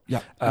 So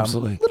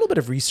absolutely. A little bit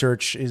of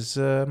research is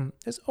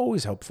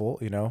always helpful,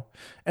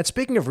 And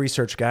speaking of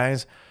research,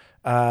 guys.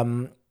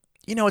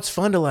 It's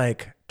fun to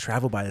like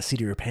travel by the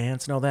seat of your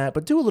pants and all that,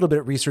 but do a little bit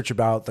of research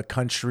about the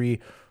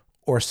country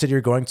or city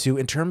you're going to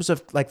in terms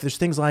of like, there's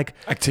things like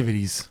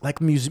activities,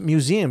 like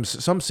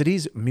museums. Some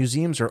cities,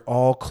 museums are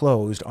all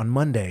closed on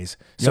Mondays.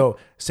 Yep. So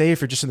say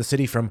if you're just in the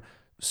city from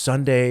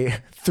Sunday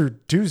through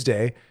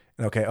Tuesday,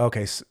 okay.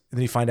 And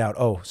then you find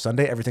out,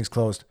 Sunday, everything's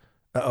closed.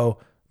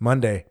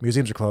 Monday,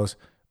 museums are closed.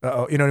 You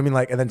know what I mean?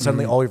 Like, and then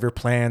suddenly all of your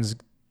plans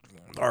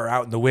are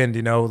out in the wind, so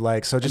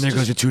just... And there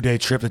goes your 2-day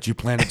trip that you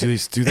plan to do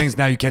these 2 things.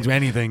 Now you can't do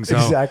anything. So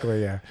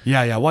exactly, yeah.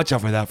 Yeah, watch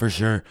out for that for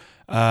sure.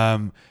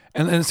 And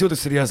see what the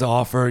city has to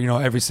offer.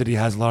 Every city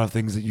has a lot of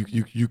things that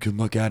you can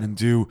look at and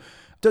do.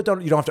 You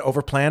don't have to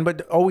overplan,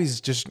 but always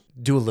just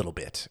do a little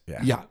bit.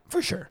 Yeah,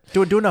 for sure.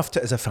 Do enough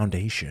as a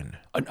foundation.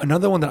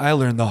 Another one that I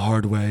learned the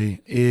hard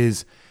way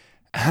is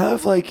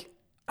have like...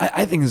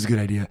 I think this is a good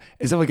idea.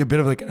 Is have like a bit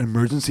of like an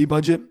emergency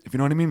budget, if you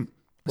know what I mean?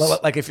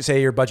 Well, like if you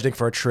say you're budgeting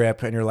for a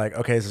trip and you're like,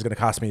 okay, this is going to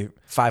cost me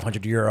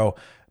 €500,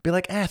 be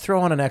like,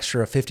 throw on an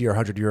extra 50 or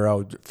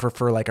 €100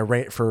 for like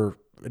for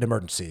an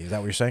emergency. Is that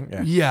what you're saying?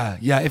 Yeah.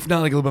 If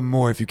not, like a little bit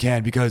more if you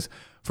can, because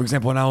for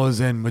example, when I was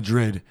in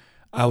Madrid,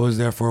 I was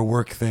there for a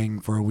work thing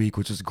for a week,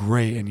 which was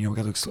great, and we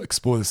got to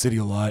explore the city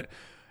a lot.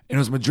 And it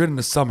was Madrid in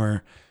the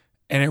summer,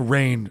 and it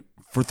rained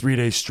for 3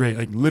 days straight,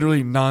 like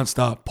literally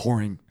nonstop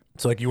pouring.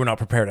 So like you were not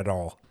prepared at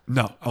all.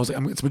 No, I was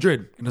like, it's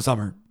Madrid in the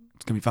summer.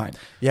 It's going to be fine.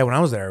 Yeah, when I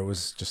was there, it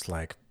was just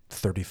like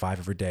 35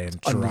 every day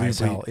and dry as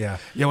hell. Yeah,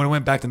 when I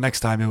went back the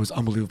next time, it was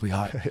unbelievably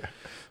hot.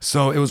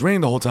 So it was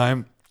raining the whole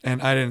time, and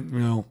I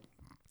didn't,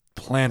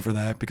 plan for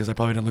that because I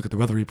probably didn't look at the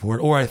weather report,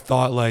 or I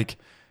thought like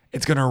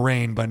it's going to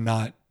rain, but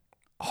not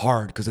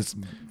hard because it's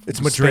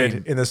Madrid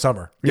Spain. In the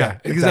summer. Yeah,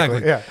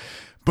 exactly. Yeah.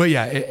 But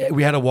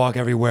we had to walk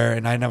everywhere,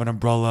 and I didn't have an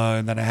umbrella,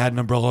 and then I had an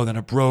umbrella, and then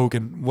it broke,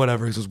 and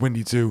whatever. It was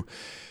windy too.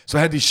 So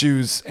I had these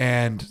shoes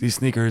and these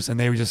sneakers, and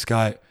they just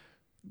got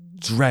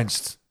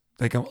drenched,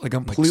 like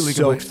completely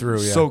soaked through.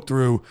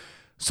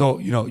 So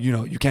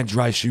you can't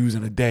dry shoes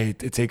in a day.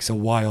 It takes a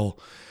while.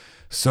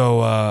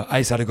 So I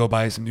just had to go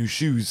buy some new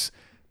shoes.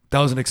 That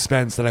was an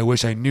expense that I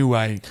wish I knew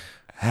I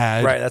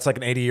had. Right. That's like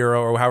an €80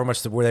 or however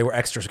much where they were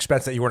extra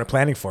expense that you weren't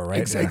planning for,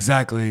 right?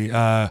 Exactly.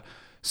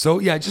 So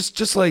yeah,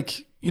 just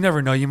like you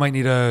never know. You might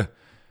need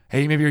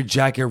hey, maybe your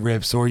jacket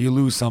rips or you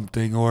lose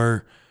something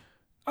or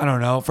I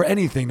don't know, for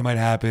anything that might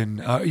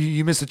happen.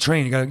 You miss a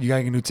train, you got to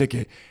get a new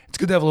ticket. It's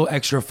good to have a little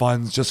extra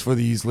funds just for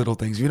these little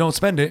things. If you don't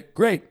spend it,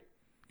 great.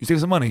 You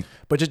save some money.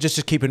 But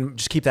just keep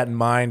that in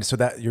mind so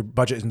that your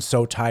budget isn't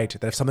so tight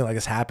that if something like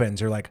this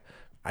happens, you're like,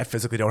 I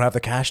physically don't have the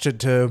cash to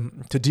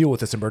deal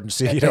with this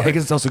emergency. I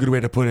guess it's also a good way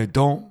to put it.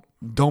 Don't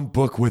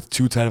book with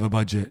too tight of a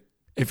budget.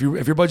 If you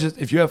have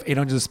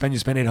 $800 to spend, you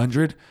spend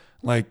 $800.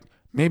 Like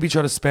maybe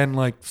try to spend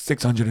like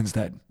 $600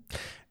 instead.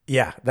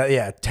 Yeah,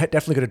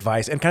 definitely good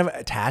advice. And kind of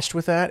attached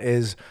with that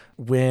is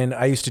when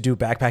I used to do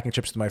backpacking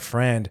trips with my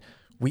friend,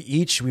 we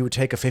would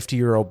take a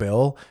 €50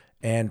 bill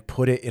and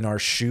put it in our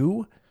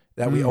shoe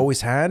that we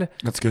always had.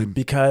 That's good.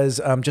 Because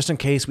just in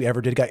case we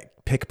ever did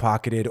get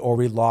pickpocketed or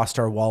we lost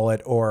our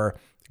wallet or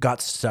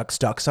got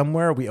stuck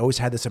somewhere, we always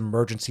had this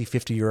emergency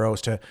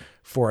 €50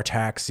 for a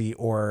taxi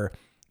or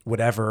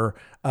whatever.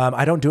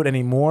 I don't do it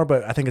anymore,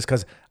 but I think it's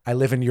because I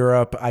live in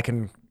Europe. I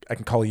can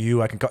call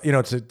you. I can call,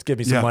 to give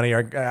me some money,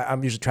 or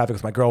I'm usually traveling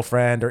with my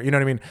girlfriend, or you know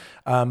what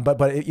I mean.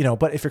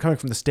 But if you're coming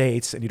from the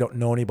States and you don't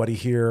know anybody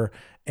here,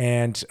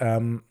 and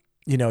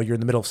you're in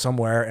the middle of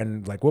somewhere,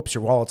 and like, whoops,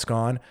 your wallet's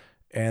gone,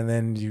 and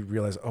then you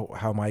realize, oh,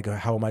 how am I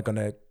going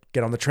to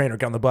get on the train or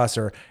get on the bus,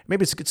 or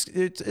maybe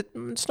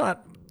it's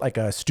not like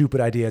a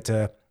stupid idea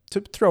to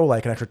throw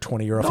like an extra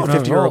 €20,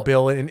 €50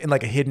 bill in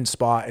like a hidden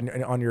spot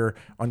and on your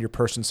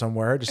person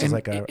somewhere, just as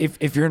like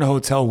if you're in a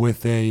hotel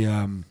with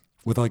a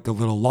with like a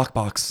little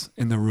lockbox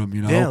in the room,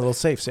 a little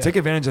safe. Take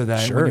advantage of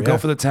that. Sure, when you go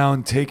for the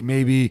town, take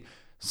maybe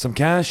some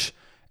cash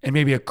and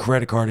maybe a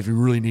credit card if you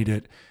really need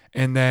it.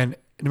 And then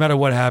no matter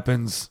what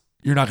happens,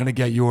 you're not going to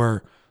get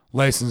your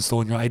license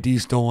stolen, your ID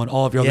stolen,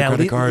 all of your other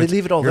credit cards,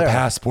 leave it all your there.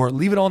 passport,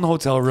 leave it all in the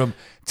hotel room.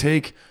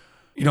 Take,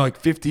 like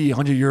 50,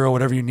 €100,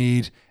 whatever you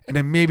need. And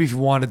then maybe if you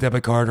want a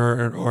debit card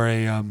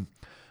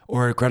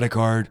or a credit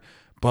card,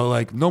 but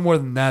like no more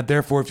than that.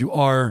 Therefore, if you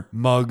are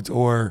mugged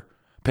or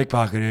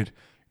pickpocketed,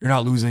 you're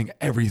not losing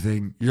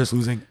everything. You're just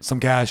losing some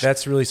cash.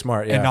 That's really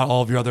smart. Yeah. And not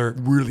all of your other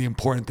really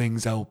important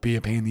things that will be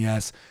a pain in the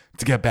ass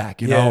to get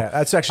back. Yeah,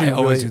 that's actually I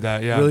always do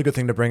that. Yeah. Really good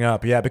thing to bring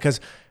up. Yeah. Because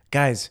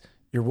guys,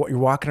 you're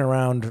walking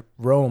around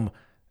Rome.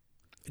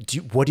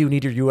 What do you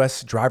need your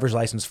U.S. driver's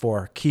license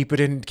for? Keep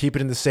it in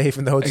the safe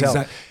in the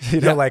hotel.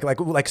 Exactly.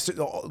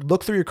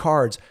 Look through your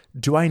cards.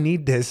 Do I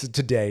need this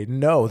today?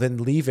 No. Then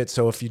leave it.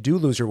 So if you do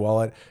lose your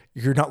wallet,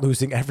 you're not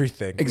losing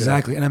everything.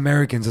 Exactly. And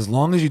Americans, as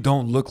long as you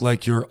don't look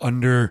like you're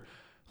under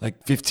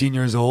like 15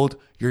 years old,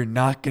 you're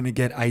not going to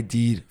get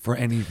ID'd for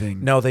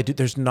anything. No, they do.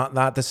 There's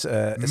not this.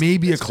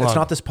 Maybe a club. It's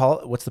not this.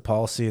 What's the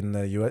policy in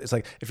the U.S.? It's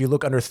like if you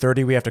look under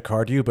 30, we have to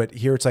card you. But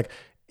here it's like,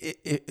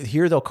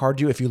 here they'll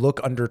card you if you look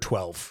under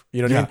 12.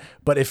 You know what I mean?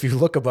 But if you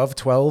look above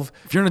 12,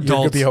 if you're an adult,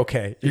 you're gonna be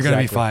okay. You're gonna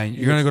be fine.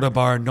 You're gonna go to a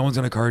bar. No one's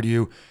gonna card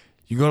you.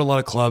 You go to a lot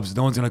of clubs.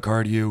 No one's gonna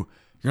card you.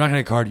 You're not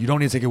gonna card. You don't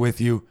need to take it with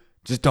you.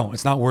 Just don't.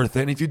 It's not worth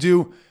it. And if you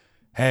do,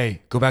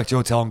 hey, go back to your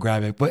hotel and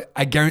grab it. But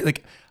I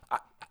guarantee,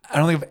 I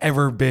don't think I've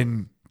ever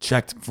been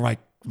checked for my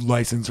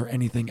license or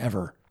anything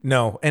ever.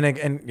 No,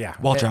 and yeah,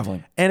 while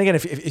traveling. And again,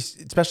 if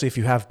especially if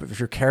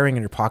you're carrying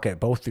in your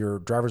pocket both your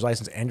driver's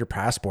license and your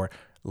passport,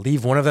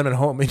 leave one of them at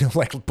home. You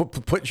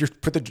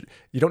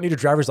don't need a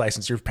driver's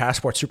license. Your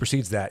passport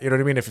supersedes that. You know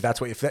what I mean?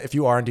 If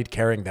you are indeed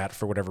carrying that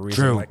for whatever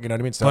reason, true. Like, you know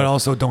what I mean? So, but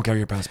also don't carry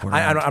your passport.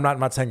 I'm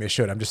not saying they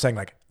should. I'm just saying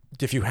like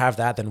if you have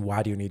that, then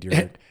why do you need your?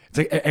 It's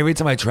like every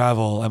time I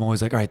travel, I'm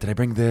always like, all right, did I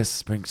bring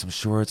this? Bring some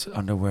shorts,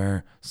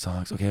 underwear,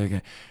 socks.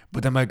 Okay.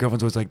 But then my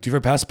girlfriend's always like, do you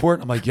have a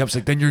passport? I'm like, yep. She's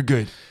like, then you're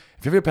good.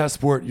 If you have your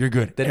passport, you're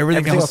good. Then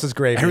everything else is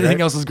gravy.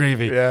 Everything else is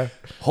gravy. Yeah.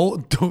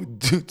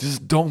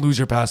 Just don't lose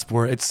your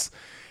passport. It's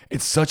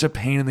such a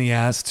pain in the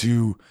ass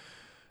to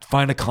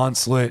find a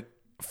consulate,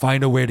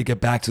 find a way to get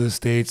back to the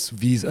States,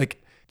 visa.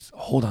 Like, just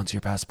hold on to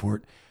your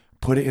passport,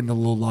 put it in the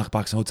little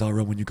lockbox in the hotel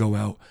room when you go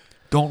out.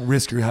 Don't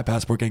risk your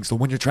passport getting. So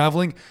when you're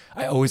traveling,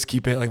 I always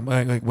keep it like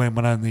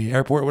when I'm in the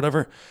airport or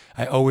whatever.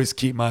 I always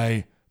keep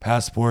my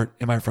passport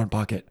in my front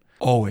pocket.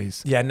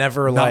 Always. Yeah,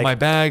 never not like my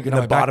bag, in not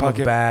the my bottom back of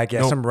the pocket. bag.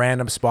 Yeah, Nope. some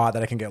random spot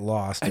that I can get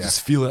lost. I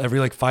just feel it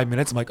every like 5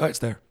 minutes. I'm like, oh, it's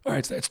there. All right,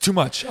 it's there. It's too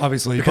much,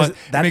 obviously, Because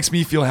but it makes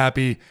me feel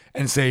happy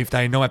and safe that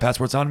I know my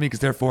passport's on me,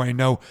 because therefore I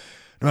know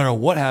no matter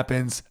what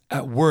happens,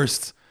 at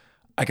worst,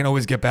 I can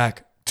always get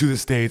back to the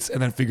States and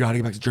then figure out how to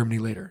get back to Germany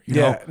later. You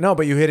know? No,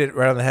 but you hit it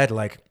right on the head.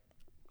 Like,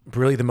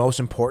 really, the most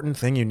important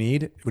thing you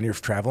need when you're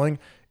traveling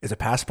is a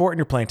passport and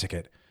your plane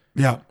ticket.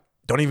 Yeah.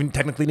 Don't even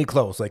technically need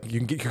clothes. Like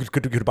you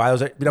could buy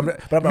those.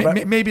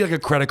 Maybe like a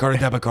credit card or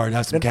debit card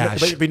has some cash.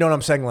 But you know what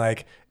I'm saying?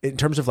 Like in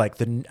terms of like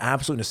the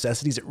absolute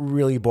necessities, it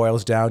really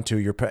boils down to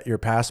your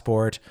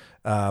passport,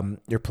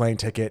 your plane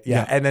ticket,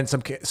 and then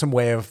some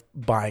way of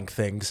buying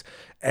things.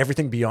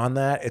 Everything beyond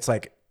that, it's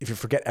like if you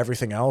forget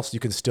everything else, you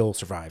can still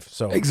survive.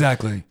 So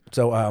exactly.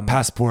 So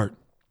passport.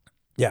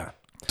 Yeah.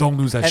 Don't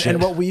lose that shit.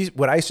 And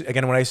what I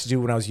used to do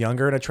when I was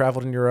younger and I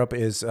traveled in Europe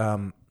is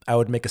I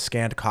would make a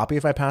scanned copy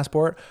of my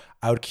passport.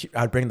 I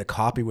would bring the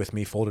copy with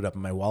me, folded up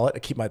in my wallet. I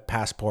keep my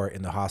passport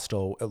in the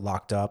hostel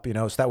locked up,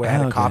 so that way I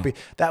had a copy.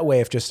 That way,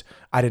 if just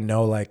I didn't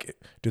know, like,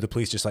 do the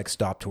police just like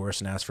stop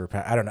tourists and ask for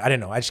I don't know. I didn't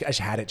know. I just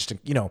had it just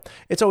to,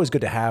 it's always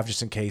good to have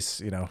just in case,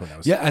 who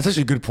knows. Yeah, that's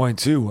actually a good point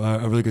too.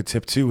 A really good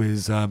tip too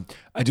is I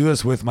do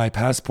this with my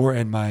passport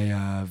and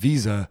my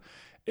visa.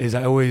 Is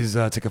I always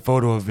take a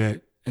photo of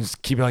it and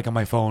just keep it like on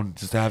my phone,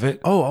 just to have it.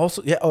 Oh,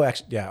 also, yeah. Oh,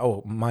 actually, yeah.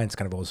 Oh, mine's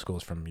kind of old school.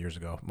 It's from years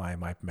ago. My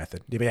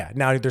method. But yeah,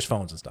 now there's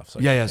phones and stuff. So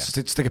yeah.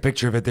 Just take a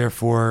picture of it there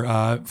for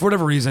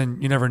whatever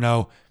reason. You never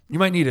know. You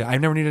might need it.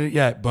 I've never needed it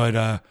yet,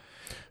 but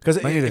because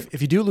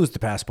if you do lose the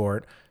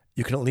passport,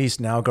 you can at least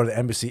now go to the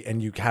embassy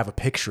and you have a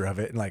picture of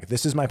it and like,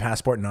 this is my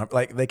passport number.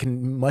 Like, they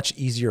can much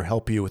easier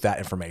help you with that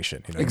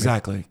information.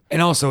 Exactly. I mean?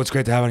 And also it's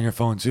great to have it on your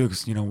phone too.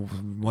 Cause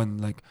when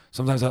like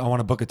sometimes I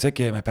want to book a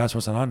ticket, my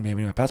passport's not on me. I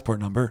mean, my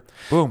passport number,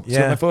 boom.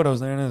 Yeah. See my photos.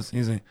 There it is.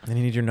 Easy. And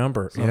you need your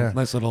number. So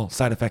nice little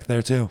side effect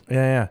there too.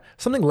 Yeah.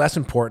 Something less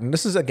important.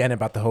 This is again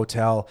about the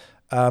hotel.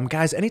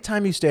 Guys,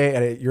 anytime you stay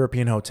at a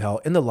European hotel,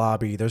 in the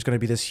lobby, there's going to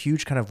be this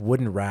huge kind of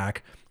wooden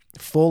rack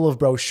full of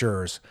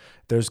brochures.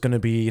 There's going to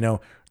be,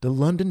 the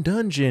London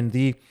Dungeon,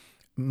 the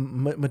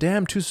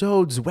Madame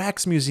Tussauds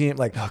Wax Museum.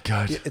 Like, oh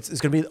God, it's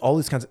going to be all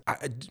these kinds of,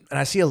 and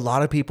I see a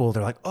lot of people,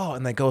 they're like, oh,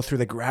 and they go through,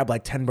 they grab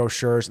like 10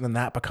 brochures and then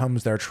that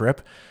becomes their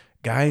trip.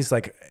 Guys,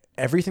 like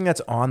everything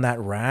that's on that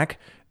rack,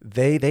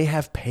 they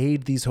have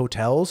paid these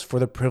hotels for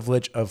the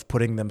privilege of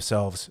putting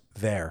themselves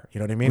there. You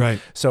know what I mean?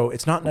 Right. So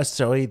it's not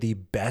necessarily the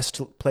best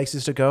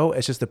places to go.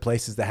 It's just the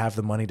places that have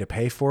the money to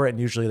pay for it. And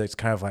usually it's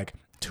kind of like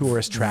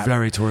tourist trap.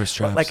 Very tourist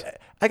traps. Like,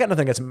 I got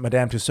nothing against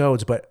Madame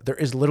Tussauds, but there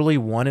is literally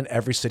one in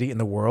every city in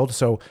the world.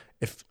 So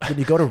when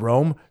you go to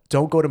Rome,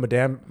 don't go to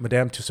Madame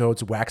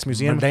Tussauds Wax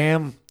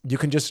Museum. You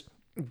can just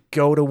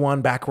go to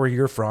one back where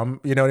you're from.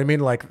 You know what I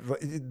mean? Like,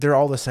 they're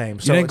all the same.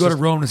 So you didn't go to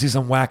Rome to see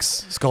some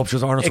wax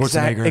sculptures of Arnold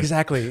Schwarzenegger.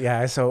 Exactly.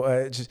 Yeah.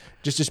 So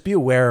just be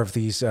aware of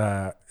these.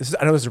 I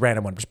know this is a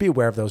random one, but just be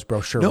aware of those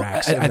brochure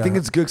racks. I think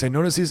it's good because I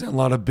notice these in a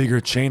lot of bigger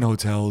chain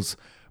hotels.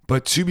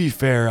 But to be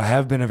fair, I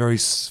have been at very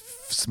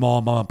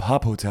small mom and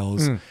pop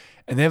hotels,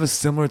 and they have a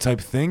similar type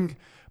thing,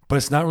 but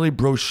it's not really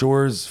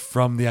brochures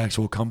from the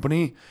actual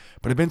company.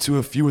 But I've been to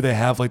a few where they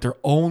have like their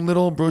own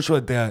little brochure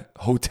that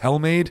the hotel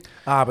made.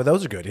 But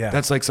those are good, yeah.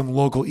 That's like some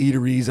local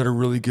eateries that are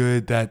really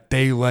good that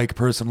they like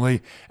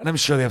personally. And I'm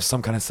sure they have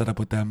some kind of setup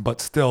with them. But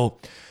still,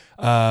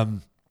 like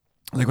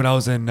when I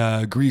was in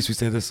Greece, we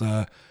stayed at this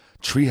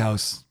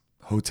treehouse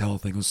hotel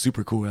thing. It was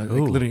super cool. Like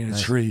literally in a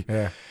tree.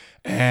 Yeah.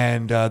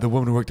 And the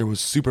woman who worked there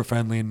was super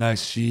friendly and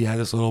nice. She had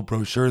this little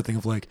brochure thing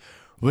of like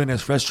really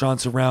nice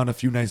restaurants around, a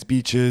few nice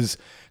beaches.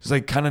 There's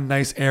like kind of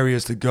nice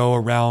areas to go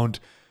around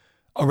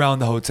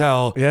the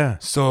hotel. Yeah.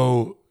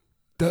 So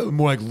the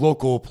more like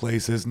local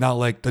places, not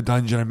like the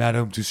dungeon or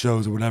Madame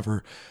Tussauds or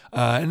whatever.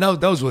 And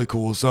that was really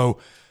cool. So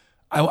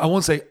I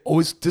won't say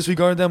always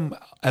disregard them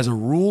as a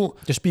rule.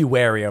 Just be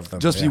wary of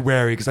them. Be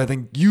wary, because I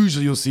think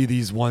usually you'll see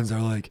these ones that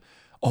are like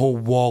a whole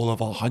wall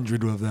of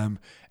 100 of them,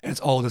 and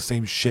it's all the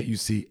same shit you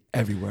see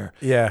everywhere.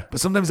 Yeah.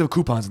 But sometimes they have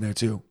coupons in there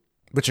too.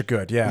 Which are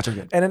good, yeah.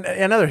 And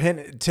another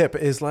tip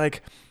is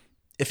like,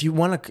 if you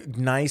want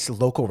a nice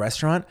local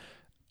restaurant,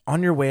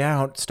 on your way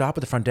out, stop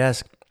at the front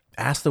desk,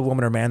 ask the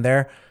woman or man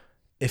there,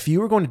 if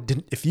you were going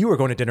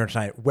to dinner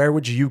tonight, where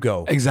would you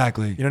go?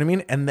 Exactly. You know what I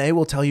mean? And they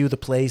will tell you the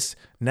place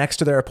next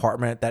to their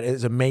apartment that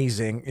is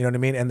amazing. You know what I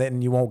mean? And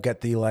then you won't get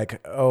the like,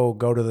 oh,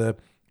 go to the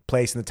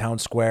place in the town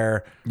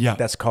square. Yeah.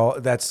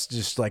 That's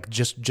just like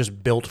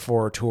just built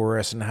for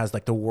tourists and has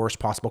like the worst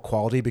possible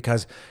quality,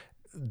 because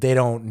they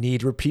don't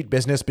need repeat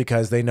business,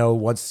 because they know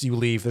once you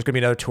leave, there's gonna be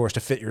another tourist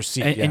to fit your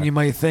seat. And you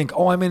might think,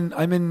 oh, I'm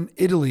in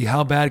Italy.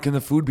 How bad can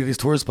the food be at these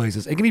tourist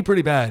places? It can be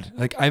pretty bad.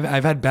 Like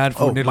I've had bad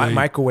food in Italy.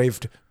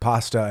 Microwaved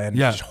pasta and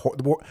just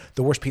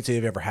the worst pizza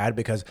you've ever had,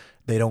 because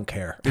they don't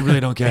care. They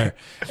really don't care.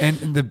 And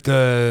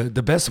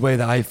the best way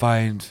that I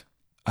find,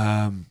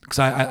 because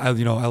I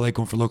like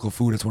going for local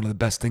food. It's one of the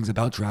best things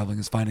about traveling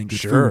is finding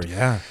good food.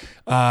 Yeah.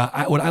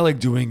 What I like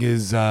doing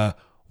is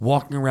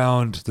walking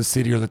around the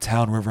city or the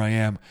town, wherever I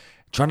am,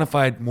 trying to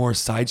find more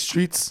side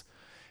streets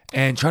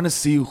and trying to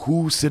see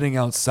who's sitting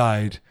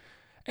outside.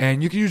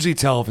 And you can usually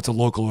tell if it's a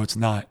local or it's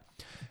not.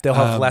 They'll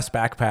have less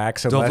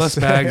backpacks. They'll have less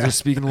bags. They're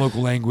speaking the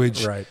local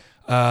language. Right.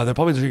 They're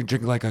probably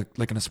drinking like an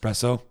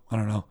espresso. I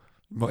don't know.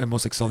 In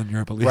most like Southern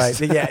Europe, at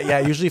least. Right. Yeah.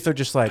 Usually if they're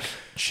just like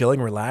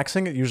chilling,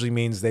 relaxing, it usually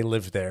means they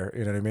live there.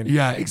 You know what I mean?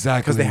 Yeah,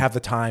 exactly. Because they have the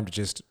time to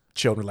just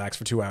chill and relax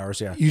for 2 hours.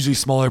 Yeah. Usually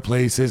smaller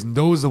places. And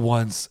those are the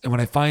ones. And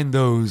when I find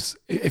those,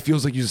 it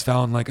feels like you just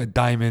found like a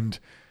diamond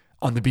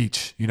on the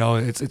beach. You know,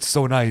 it's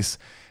so nice.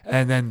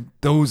 And then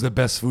those are the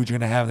best food you're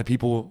going to have. The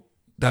people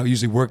that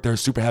usually work there are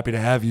super happy to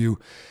have you.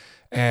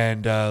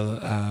 And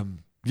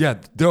yeah,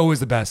 they're always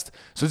the best.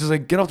 So just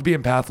like get off the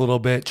beaten path a little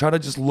bit. Try to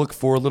just look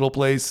for a little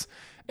place.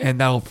 And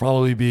that'll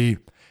probably be,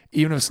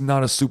 even if it's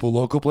not a super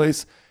local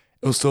place,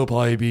 it'll still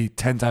probably be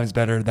 10 times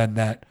better than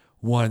that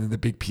one in the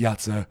big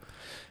piazza.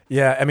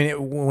 Yeah, I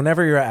mean,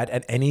 whenever you're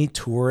at any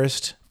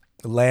tourist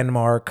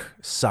landmark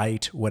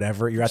site,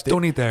 whatever, you're at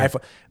don't eat there.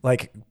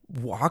 Like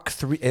walk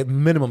at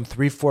minimum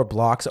 3-4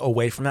 blocks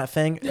away from that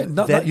thing. You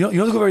don't have to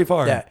go very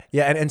far.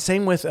 Yeah, and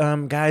same with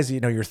guys.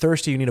 You're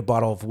thirsty. You need a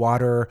bottle of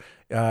water.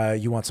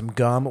 You want some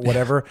gum,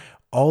 whatever.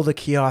 All the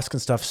kiosks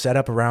and stuff set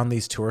up around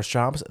these tourist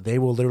shops, they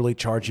will literally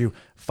charge you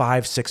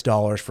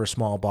 $5-6 for a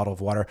small bottle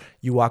of water.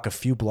 You walk a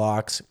few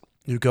blocks.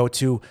 You go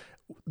to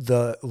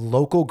the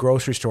local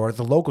grocery store,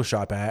 the local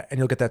shop and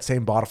you'll get that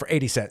same bottle for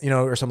 80 cents,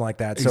 or something like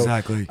that.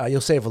 Exactly. So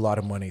you'll save a lot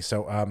of money.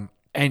 So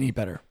any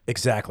better.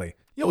 Exactly.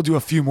 Yeah, we'll do a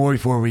few more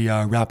before we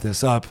wrap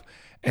this up.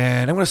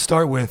 And I'm going to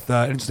start with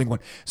an interesting one.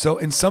 So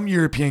in some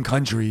European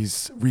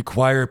countries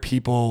require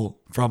people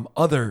from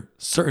other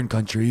certain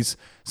countries,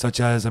 such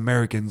as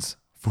Americans,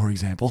 for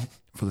example,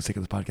 for the sake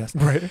of this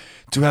podcast, right,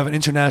 to have an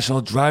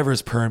international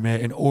driver's permit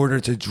in order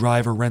to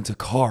drive or rent a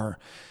car.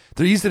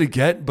 They're easy to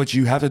get, but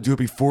you have to do it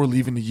before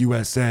leaving the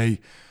USA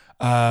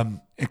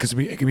because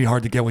it can be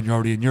hard to get when you're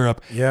already in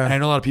Europe. Yeah. And I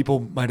know a lot of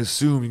people might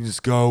assume you can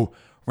just go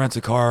rent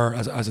a car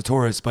as a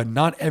tourist, but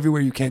not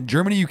everywhere you can.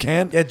 Germany, you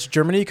can. Yeah, it's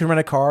Germany. You can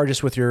rent a car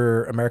just with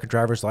your American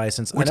driver's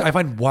license. Which I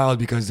find wild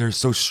because they're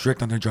so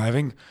strict on their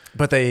driving.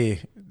 But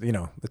they,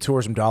 the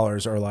tourism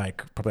dollars are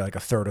probably like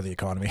a third of the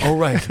economy. Oh,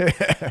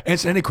 right.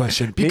 Answer any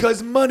question.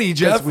 Because money,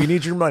 Jeff. We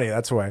need your money.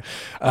 That's why.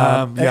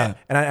 Yeah.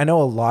 And I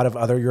know a lot of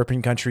other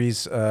European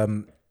countries,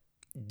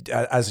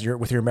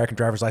 with your American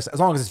driver's license, as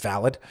long as it's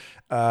valid,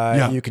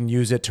 you can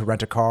use it to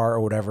rent a car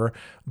or whatever.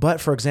 But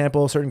for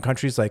example, certain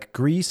countries like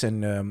Greece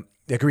and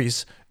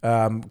Greece,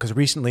 because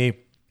recently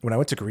when I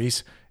went to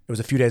Greece, it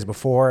was a few days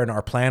before, and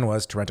our plan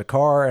was to rent a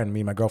car, and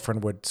me and my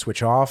girlfriend would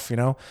switch off,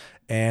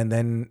 and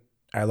then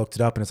I looked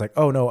it up, and it's like,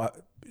 oh no,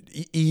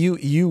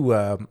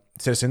 EU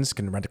citizens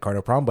can rent a car,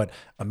 no problem, but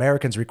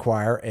Americans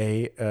require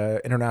a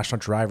international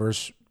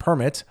driver's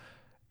permit.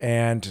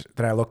 And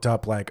then I looked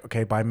up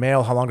okay, by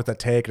mail, how long does that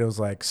take? And it was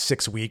like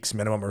 6 weeks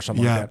minimum or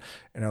something like that.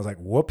 And I was like,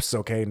 whoops,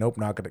 okay, nope,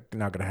 not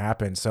gonna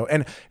happen. So,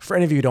 and for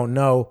any of you who don't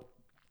know,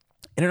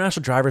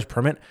 international driver's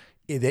permit,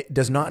 it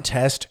does not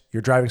test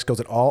your driving skills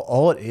at all.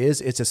 All it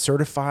is, it's a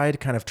certified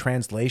kind of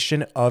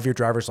translation of your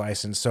driver's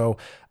license. So,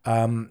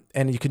 and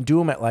you can do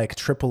them at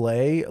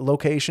AAA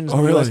locations.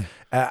 Oh, really?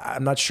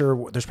 I'm not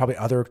sure. There's probably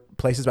other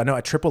places, but I know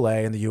at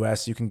AAA in the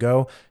US, you can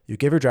go, you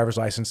give your driver's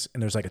license,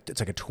 and there's it's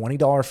like a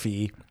 $20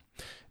 fee.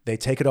 They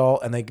take it all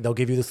and they'll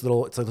give you this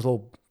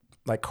little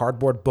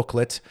cardboard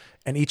booklet,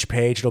 and each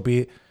page it'll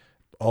be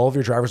all of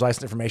your driver's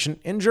license information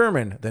in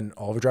German, then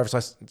all of your driver's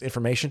license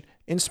information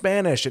in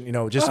Spanish,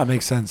 and just that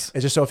makes sense.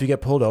 It's just so if you get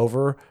pulled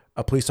over,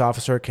 a police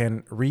officer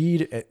can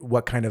read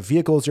what kind of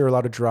vehicles you're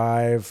allowed to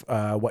drive,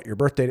 what your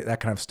birth date, that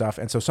kind of stuff.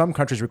 And so some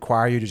countries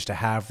require you just to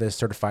have this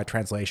certified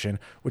translation,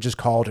 which is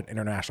called an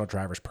international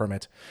driver's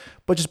permit.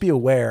 But just be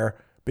aware,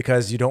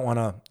 because you don't want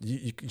to,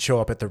 you show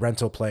up at the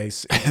rental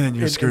place and then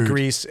you're screwed. In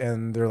Greece,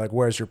 and they're like,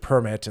 where's your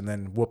permit? And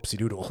then whoopsie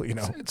doodle,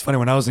 It's funny,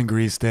 when I was in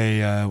Greece,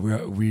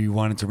 we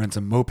wanted to rent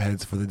some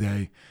mopeds for the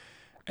day.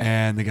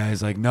 And the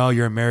guy's like, no,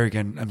 you're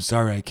American. I'm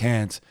sorry, I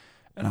can't.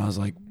 And I was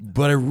like,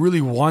 but I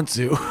really want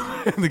to.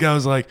 And the guy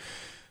was like,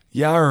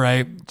 yeah, all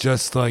right.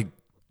 Just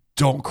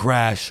don't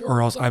crash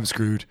or else I'm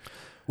screwed.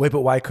 Wait,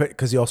 but why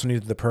because you also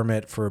needed the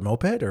permit for a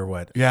moped or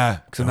what? Yeah,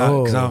 because I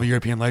don't have a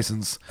European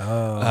license.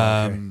 Oh,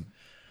 okay.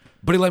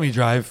 But he let me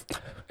drive,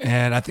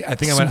 and I think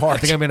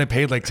I might have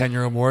paid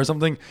 €10 more or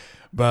something.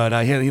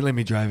 But he let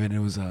me drive, and it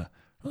was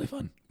really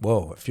fun.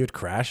 Whoa! If you had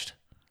crashed,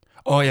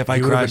 oh yeah, if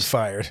I crashed,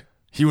 fired.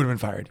 He would have been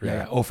fired. Yeah.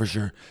 Yeah. Oh, for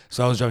sure.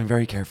 So I was driving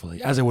very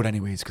carefully, as I would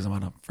anyways, because I'm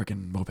on a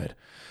freaking moped.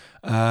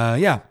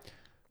 Yeah.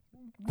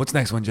 What's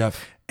next one,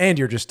 Jeff? And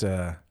you're just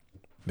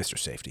Mr.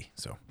 Safety.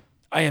 So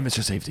I am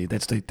Mr. Safety.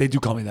 They do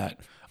call me that.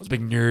 I was a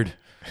big nerd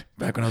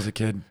back when I was a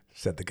kid.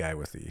 Said the guy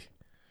with the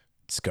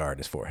scar on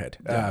his forehead.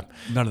 Yeah,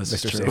 none of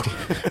this Mr. is true.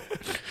 Safety.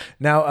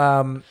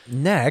 Now,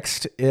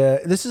 next,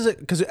 this is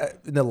because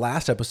in the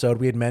last episode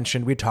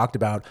we talked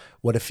about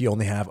what if you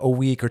only have a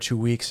week or 2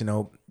 weeks.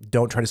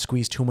 Don't try to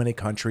squeeze too many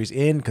countries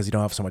in because you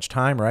don't have so much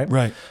time, right?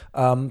 Right.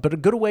 But a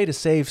good way to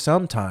save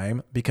some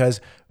time, because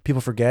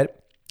people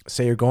forget.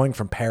 Say you're going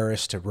from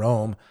Paris to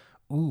Rome.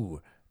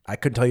 Ooh. I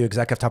couldn't tell you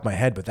exactly off the top of my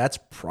head, but that's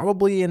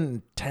probably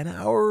in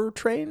 10-hour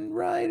train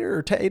ride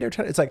or 8 or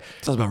 10. It's sounds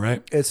about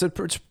right.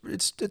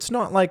 It's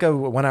not like a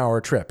 1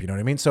 hour trip. You know what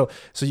I mean? So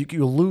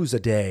you lose a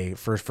day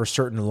for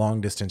certain long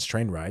distance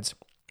train rides.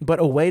 But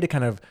a way to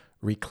kind of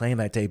reclaim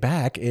that day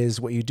back is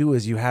what you do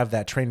is you have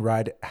that train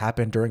ride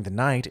happen during the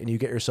night, and you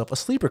get yourself a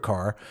sleeper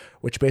car,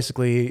 which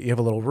basically you have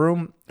a little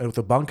room with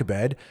a bunk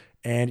bed,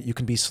 and you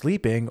can be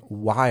sleeping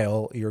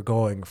while you're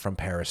going from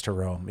Paris to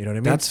Rome. You know what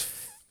I mean?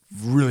 That's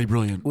really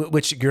brilliant.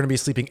 Which you're going to be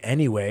sleeping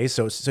anyway,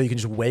 so you can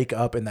just wake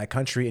up in that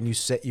country, and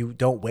you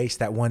don't waste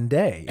that one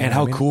day. And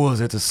how cool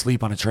is it to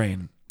sleep on a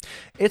train?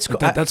 It's cool.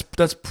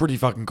 That's pretty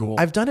fucking cool.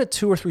 I've done it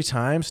 2 or 3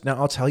 times. Now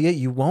I'll tell you,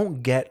 you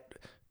won't get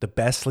the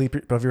best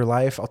sleep of your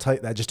life. I'll tell you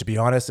that, just to be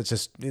honest.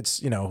 It's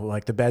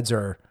the beds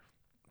are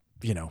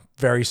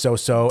very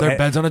so-so. Their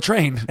beds on a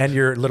train. And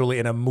you're literally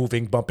in a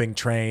moving, bumping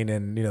train,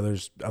 and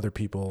there's other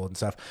people and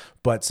stuff.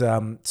 But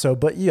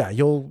but yeah,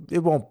 it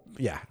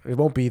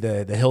won't be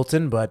the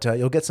Hilton, but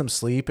you'll get some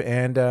sleep,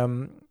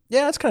 and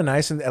yeah, it's kind of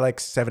nice. And at like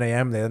 7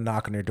 a.m., they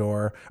knock on your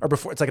door, or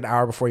before, it's like an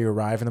hour before you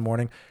arrive in the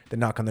morning. They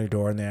knock on their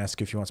door and they ask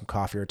you if you want some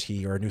coffee or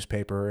tea or a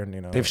newspaper, and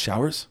They have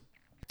showers?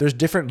 There's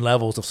different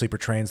levels of sleeper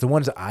trains. The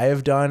ones that I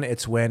have done,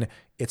 it's when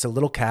it's a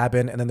little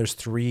cabin and then there's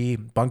 3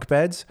 bunk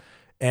beds,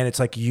 and it's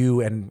like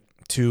you and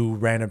 2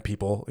 random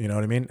people, you know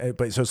what I mean?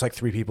 But so it's like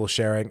 3 people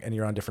sharing, and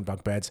you're on different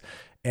bunk beds.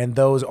 And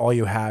those, all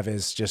you have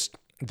is just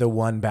the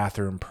 1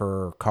 bathroom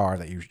per car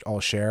that you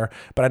all share.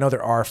 But I know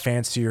there are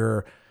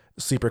fancier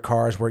sleeper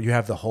cars where you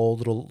have the whole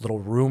little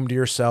room to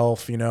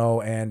yourself,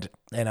 and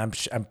I'm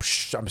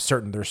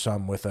certain there's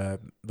some with a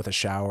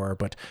shower,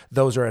 but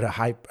those are at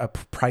a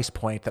price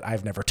point that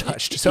I've never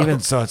touched. So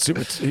Even so,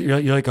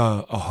 you're like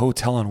a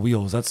hotel on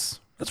wheels. That's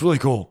really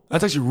cool.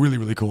 That's actually really,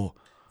 really cool.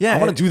 Yeah, I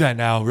want to do that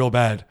now, real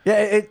bad. Yeah,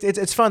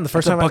 it's fun. The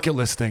first time bucket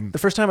list thing. The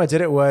first time I did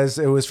it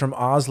was from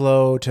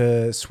Oslo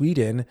to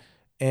Sweden,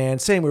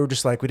 and same. We were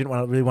just like, we didn't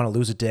really want to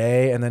lose a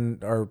day, and then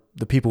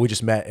the people we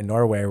just met in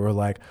Norway were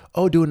like,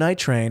 "Oh, do a night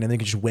train, and then you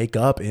can just wake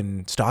up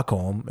in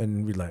Stockholm."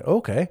 And we're like,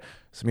 "Okay."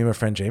 So me and my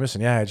friend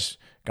Jameson, I just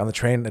got on the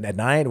train at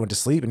night, went to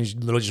sleep, and you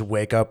literally just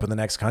wake up in the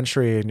next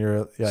country, and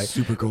you're like,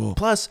 super cool.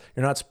 Plus,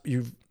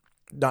 you're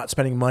not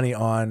spending money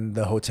on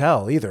the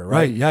hotel either,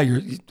 right? Right. Yeah.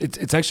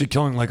 It's actually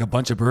killing like a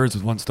bunch of birds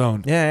with one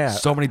stone. Yeah.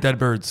 So many dead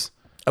birds.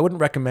 I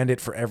wouldn't recommend it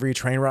for every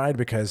train ride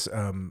because,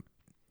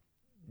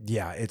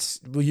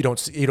 you don't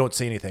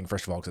see anything,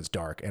 first of all, because it's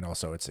dark, and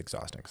also it's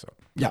exhausting. So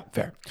yeah,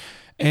 fair.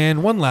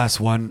 And one last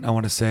one I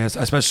want to say,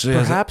 especially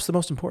perhaps the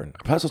most important,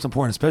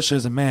 especially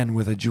as a man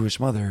with a Jewish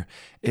mother,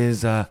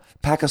 is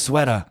pack a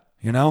sweater.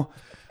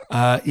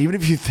 Even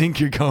if you think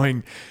you're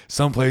going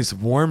someplace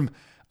warm,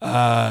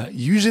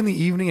 usually in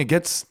the evening it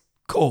gets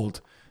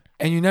cold,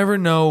 and you never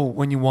know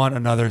when you want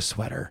another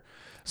sweater.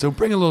 So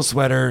bring a little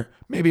sweater,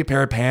 maybe a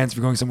pair of pants if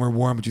you're going somewhere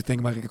warm, but you think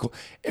it might get cold.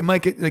 It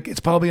might get it's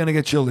probably gonna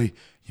get chilly.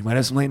 You might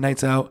have some late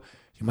nights out.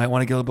 You might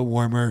want to get a little bit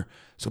warmer.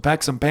 So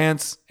pack some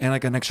pants and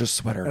like an extra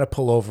sweater and a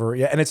pullover.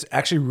 Yeah, and it's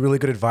actually really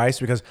good advice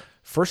because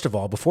first of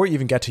all, before you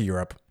even get to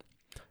Europe,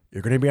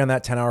 you're going to be on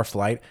that 10-hour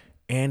flight,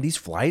 and these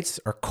flights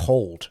are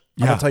cold.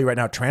 I'm gonna tell you right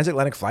now,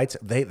 transatlantic flights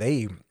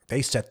they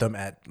set them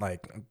at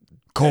like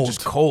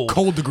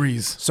cold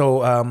degrees.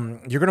 So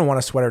you're going to want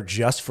a sweater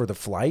just for the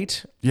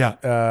flight. Yeah.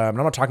 I'm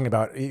not talking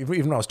about,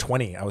 even when I was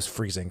 20, I was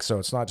freezing. So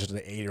it's not just an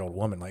 80-year-old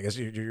woman. Like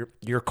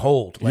you're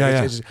cold.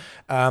 Like,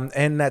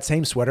 and that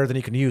same sweater, then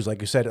you can use,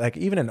 like you said, like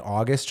even in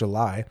August,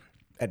 July,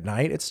 at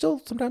night, it's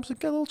still sometimes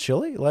get a little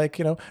chilly. Like,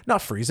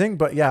 not freezing,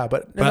 but yeah.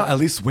 But at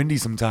least windy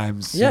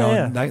sometimes.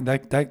 Yeah.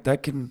 That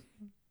can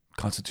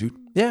constitute.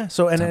 Yeah.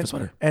 So,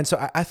 sweater. And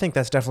so I think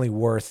that's definitely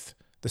worth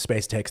the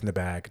space it takes in the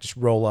bag. Just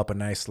roll up a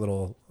nice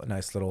little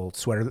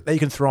sweater that you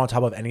can throw on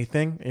top of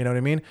anything. You know what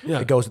I mean? Yeah.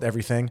 It goes with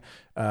everything.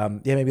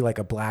 Maybe like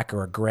a black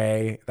or a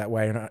gray. That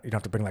way you don't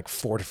have to bring like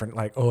 4 different,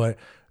 like,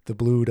 the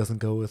blue doesn't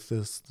go with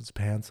this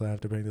pants, so I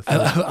have to bring this.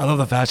 I love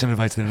the fashion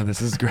advice at the end of this.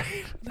 This is great.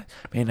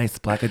 Maybe a nice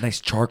black, a nice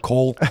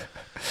charcoal.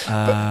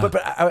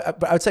 But I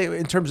would say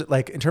in terms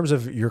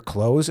of your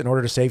clothes, in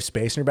order to save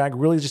space in your bag,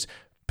 really just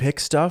pick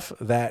stuff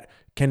that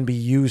can be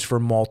used for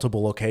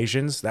multiple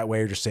occasions. That way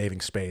you're just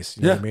saving space.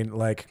 You know what I mean?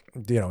 Like,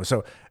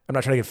 so I'm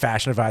not trying to give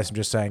fashion advice. I'm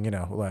just saying,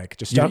 like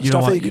just stuff. You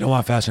don't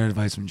want fashion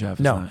advice from Jeff.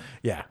 No.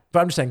 Yeah.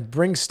 But I'm just saying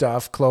bring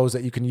clothes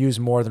that you can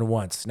use more than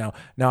once. Now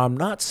I'm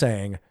not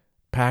saying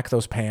pack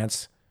those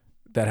pants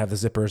that have the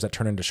zippers that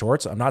turn into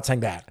shorts. I'm not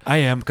saying that. I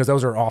am. Because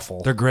those are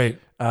awful. They're great.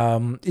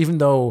 Even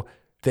though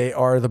they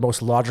are the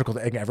most logical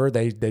thing ever,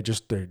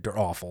 they're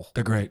awful.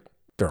 They're great.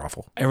 They're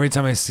awful. Every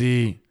time I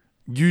see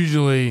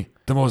usually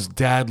the most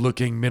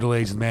dad-looking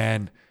middle-aged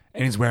man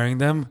and he's wearing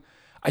them,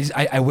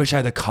 I wish I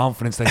had the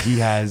confidence that he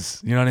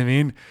has. You know what I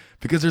mean?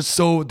 Because they're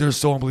so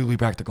unbelievably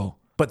practical.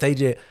 But they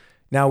did.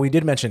 Now, we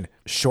did mention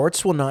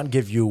shorts will not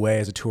give you away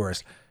as a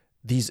tourist.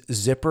 These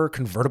zipper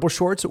convertible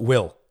shorts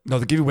will. No,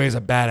 the giveaway is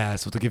a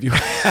badass. What the give you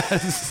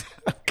as?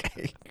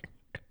 Okay.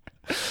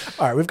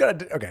 All right, we've got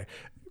to. Okay.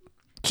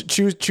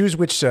 Choose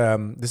which.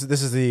 This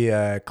is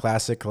the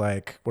classic,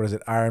 like, what is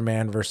it? Iron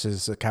Man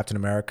versus Captain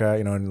America.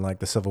 In like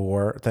the Civil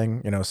War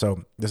thing.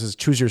 So this is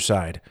choose your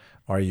side.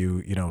 Are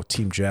you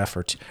Team Jeff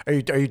or are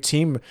you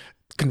Team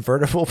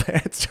convertible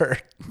pants or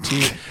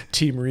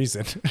team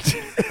Reason?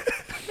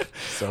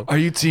 So are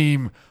you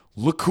Team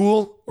look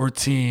cool or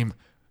Team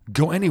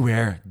go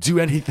anywhere, do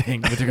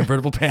anything with your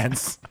convertible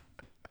pants?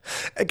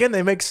 Again,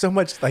 they make so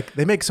much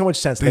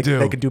sense. They do.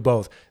 They could do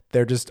both.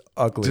 They're just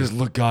ugly. Just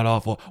look god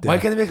awful. Yeah. Why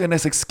can't they make a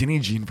nice like skinny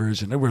jean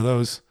version? I wear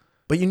those.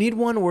 But you need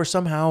one where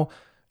somehow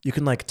you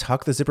can like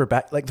tuck the zipper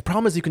back. Like the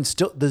problem is you can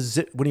still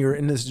when you're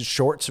in this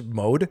shorts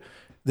mode,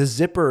 the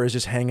zipper is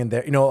just hanging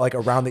there. Like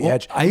around the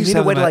edge. You need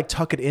a way to like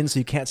tuck it in so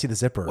you can't see the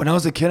zipper. When I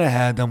was a kid, I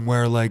had them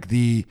where like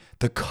the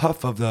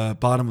cuff of the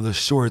bottom of the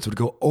shorts would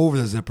go over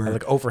the zipper,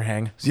 like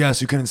overhang. Yeah,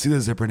 so you couldn't see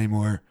the zipper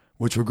anymore,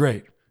 which were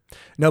great.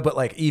 No, but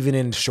like even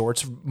in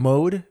shorts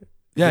mode,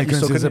 Yeah, you You couldn't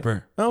still see the couldn't-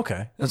 zipper. Oh,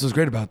 okay. That's what's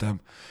great about them.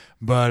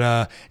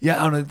 But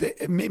yeah, I don't know.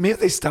 Maybe if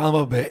they style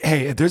them up a bit.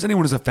 Hey, if there's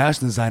anyone who's a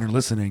fashion designer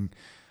listening,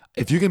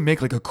 if you can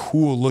make like a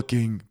cool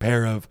looking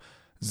pair of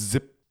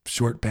zip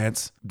short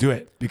pants, do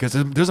it, because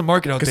there's a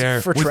market out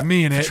there with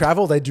me in for it.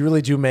 travel, they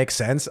really do make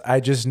sense. I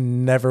just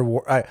never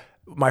wore.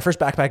 My first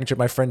backpacking trip,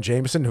 my friend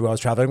Jameson, who I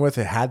was traveling with,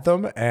 had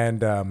them,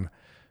 and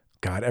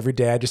God, every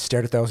day I just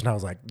stared at those, and I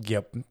was like,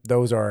 "Yep,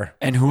 those are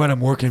And who had a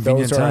more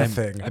convenient Those are a time?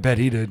 thing. I bet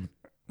he did.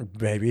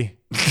 maybe."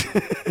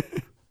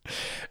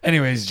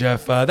 Anyways,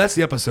 Jeff, that's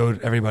the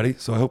episode, everybody.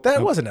 So I hope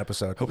That was an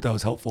episode. hope that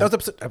was helpful. That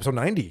was episode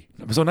 90.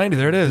 Episode 90.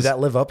 There it is. Did that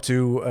live up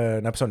to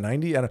an episode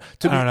 90? I don't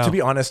know. To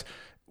be honest,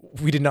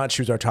 we did not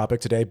choose our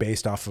topic today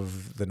based off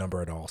of the number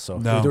at all. So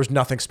No. there was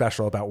nothing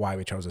special about why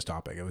we chose this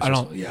topic. It was I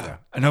just, don't. Yeah.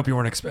 I hope you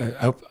weren't.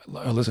 I hope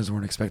our listeners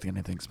weren't expecting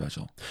anything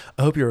special.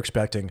 I hope you're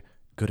expecting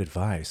good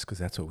advice, because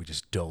that's what we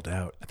just doled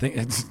out. I think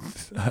it's.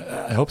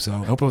 I hope so.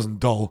 I hope it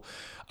wasn't dull.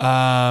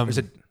 Is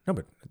it no?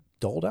 But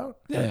doled out?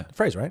 Yeah.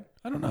 Phrase, right?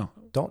 I don't know.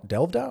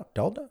 Delved out?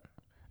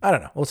 I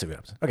don't know. We'll see what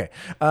happens. Okay.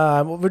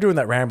 We're doing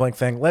that rambling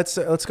thing. Let's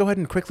go ahead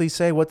and quickly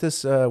say what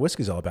this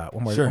whiskey's all about.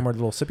 One more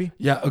little sippy.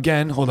 Yeah.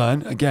 Again, hold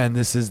on. Again,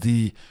 this is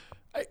the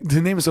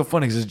name is so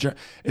funny because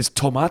it's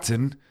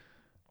Tomaten,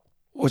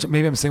 which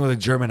maybe I'm saying with a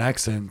German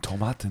accent,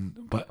 Tomaten,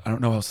 but I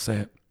don't know how else to say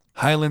it.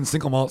 Highland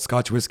single malt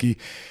Scotch whiskey,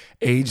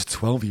 aged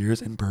 12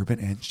 years in bourbon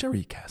and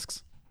sherry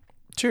casks.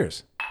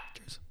 Cheers.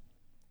 Cheers.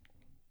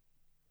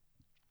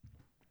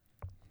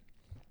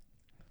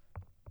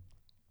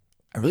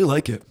 I really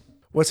like it.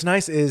 What's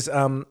nice is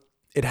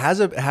it has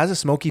a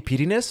smoky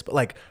peatiness, but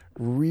like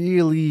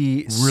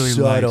really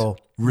subtle.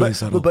 light. Really but,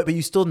 subtle. But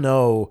you still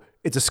know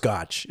it's a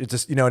Scotch. It's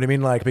just, you know what I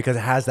mean? Like, because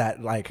it has that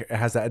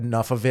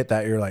enough of it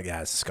that you're like,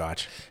 yeah, it's a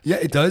Scotch. Yeah,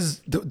 it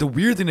does. The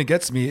weird thing that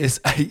gets me is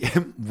I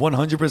am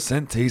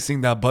 100%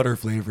 tasting that butter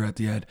flavor at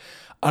the end.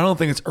 I don't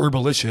think it's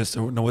herbalicious,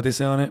 or know what they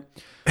say on it.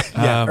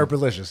 Yeah,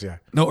 herbalicious. Yeah,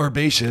 No,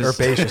 herbaceous.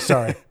 herbaceous.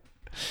 Sorry.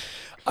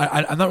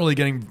 I'm not really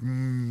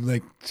getting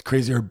like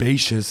crazy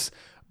herbaceous,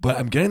 but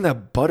I'm getting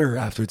that butter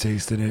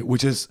aftertaste in it,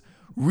 which is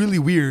really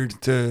weird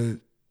to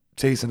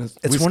taste in a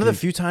It's one of the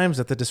whiskey. few times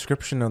that the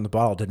description on the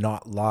bottle did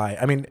not lie.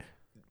 I mean,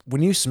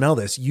 when you smell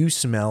this, you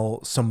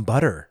smell some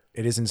butter.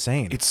 It is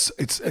insane. It's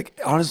like,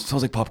 honestly, it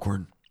smells like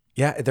popcorn.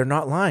 Yeah, they're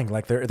not lying.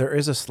 Like there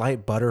is a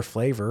slight butter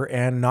flavor,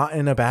 and not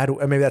in a bad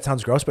way. Maybe that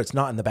sounds gross, but it's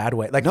not in the bad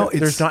way. Like No,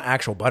 there's not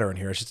actual butter in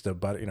here. It's just a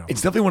butter. You know,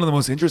 It's definitely one of the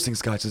most interesting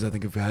scotches I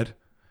think I've had.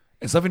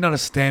 It's definitely not a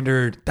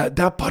standard that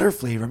butter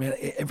flavor, man.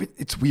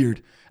 It's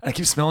weird. And I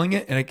keep smelling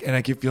it, and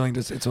I keep feeling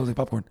it smells like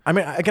popcorn. I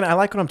mean, again, I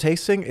like what I'm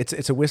tasting.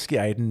 It's a whiskey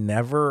I had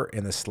never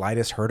in the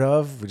slightest heard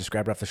of. We just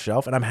grabbed it off the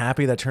shelf, and I'm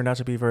happy that turned out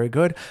to be very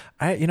good.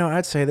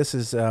 I'd say this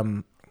is I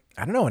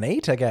don't know, an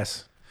 8, I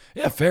guess.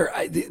 Yeah, fair.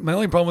 My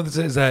only problem with this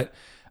is that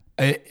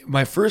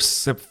my first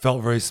sip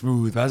felt very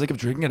smooth, but as I kept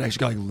drinking it, I actually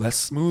got like less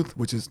smooth,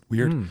 which is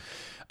weird.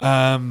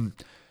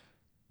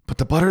 But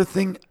the butter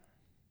thing,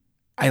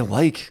 I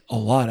like a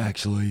lot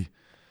actually.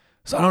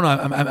 So I don't know.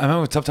 I'm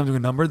having a tough time doing a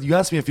number. You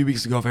asked me a few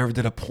weeks ago if I ever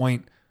did a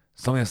point,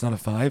 something that's not a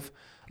 5.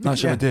 I'm not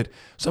sure Yeah. if I did.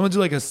 So I'm gonna do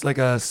like a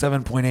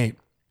 7.8.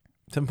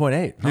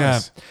 7.8. Yeah,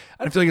 Nice.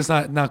 I feel like it's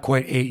not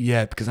quite 8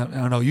 yet because I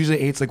don't know. Usually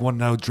 8's like one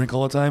that I would drink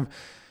all the time.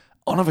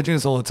 I don't know if I drink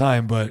this all the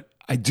time, but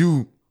I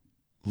do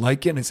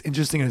like it, and it's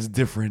interesting and it's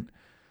different.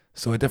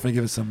 So I definitely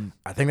give it some.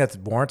 I think that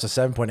warrants a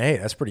 7.8.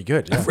 That's pretty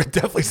good. Yeah.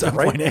 Definitely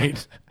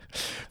 7.8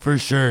 for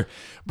sure.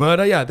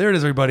 But yeah, there it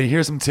is, everybody.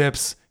 Here's some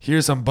tips.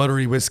 Here's some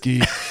buttery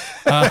whiskey.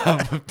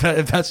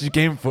 If that's what you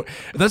came for,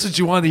 if that's what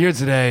you wanted to hear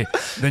today,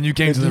 then you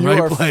came to the you right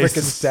are place.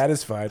 freaking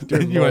satisfied. Then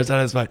Good you are Lord.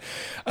 satisfied.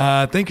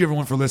 Thank you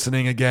everyone for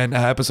listening again.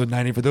 Episode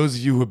 90. For those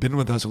of you who have been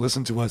with us or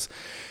listened to us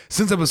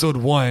since episode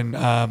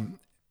 1,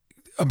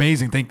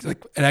 amazing. An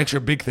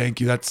extra big thank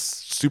you. That's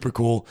super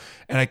cool.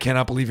 And I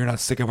cannot believe you're not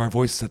sick of our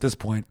voices at this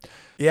point.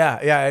 Yeah.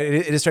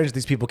 It is strange that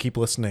these people keep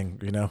listening.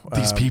 You know,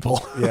 These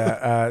people.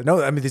 Yeah.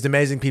 No, I mean, these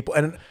amazing people.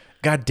 And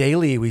God,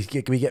 daily we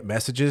get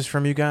messages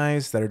from you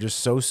guys that are just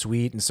so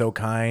sweet and so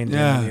kind.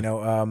 Yeah. And, you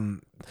know,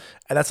 and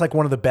that's like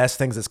one of the best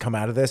things that's come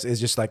out of this is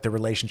just like the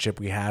relationship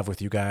we have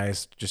with you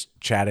guys, just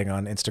chatting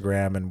on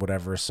Instagram and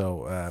whatever.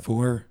 So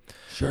For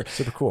sure.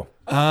 super cool.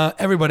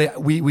 Everybody,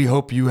 we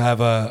hope you have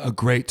a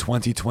great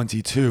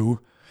 2022.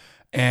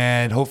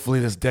 And hopefully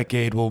this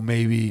decade will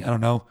maybe, I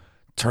don't know,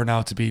 turn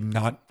out to be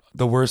not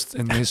the worst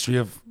in the history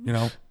of, you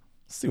know.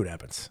 See what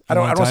happens. A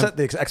long I don't time. set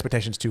the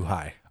expectations too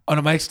high. Oh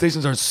no, my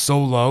expectations are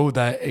so low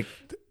that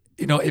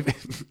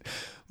if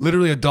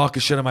literally a dog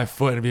could shit on my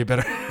foot and it'd be a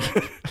better.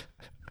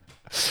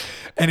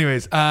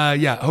 Anyways,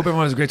 yeah, I hope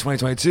everyone has a great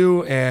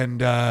 2022,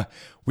 and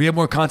we have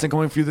more content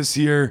coming for you this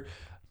year.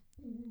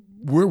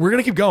 We're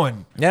gonna keep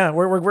going, Yeah,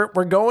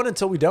 we're going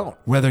until we don't.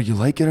 whether you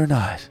like it or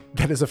not.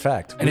 That is a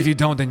fact. And if you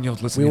don't, then you'll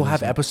listen. we to will have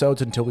this.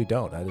 episodes until we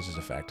don't. That is just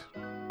a fact.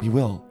 We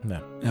will.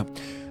 No. Yeah.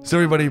 So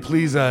everybody,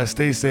 please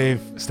stay safe,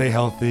 stay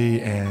healthy,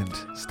 and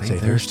stay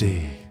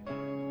thirsty.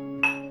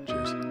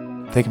 Cheers.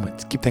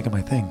 Keep thinking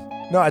my thing.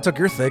 No, I took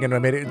your thing and I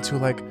made it into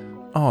like,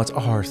 oh, it's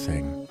our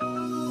thing.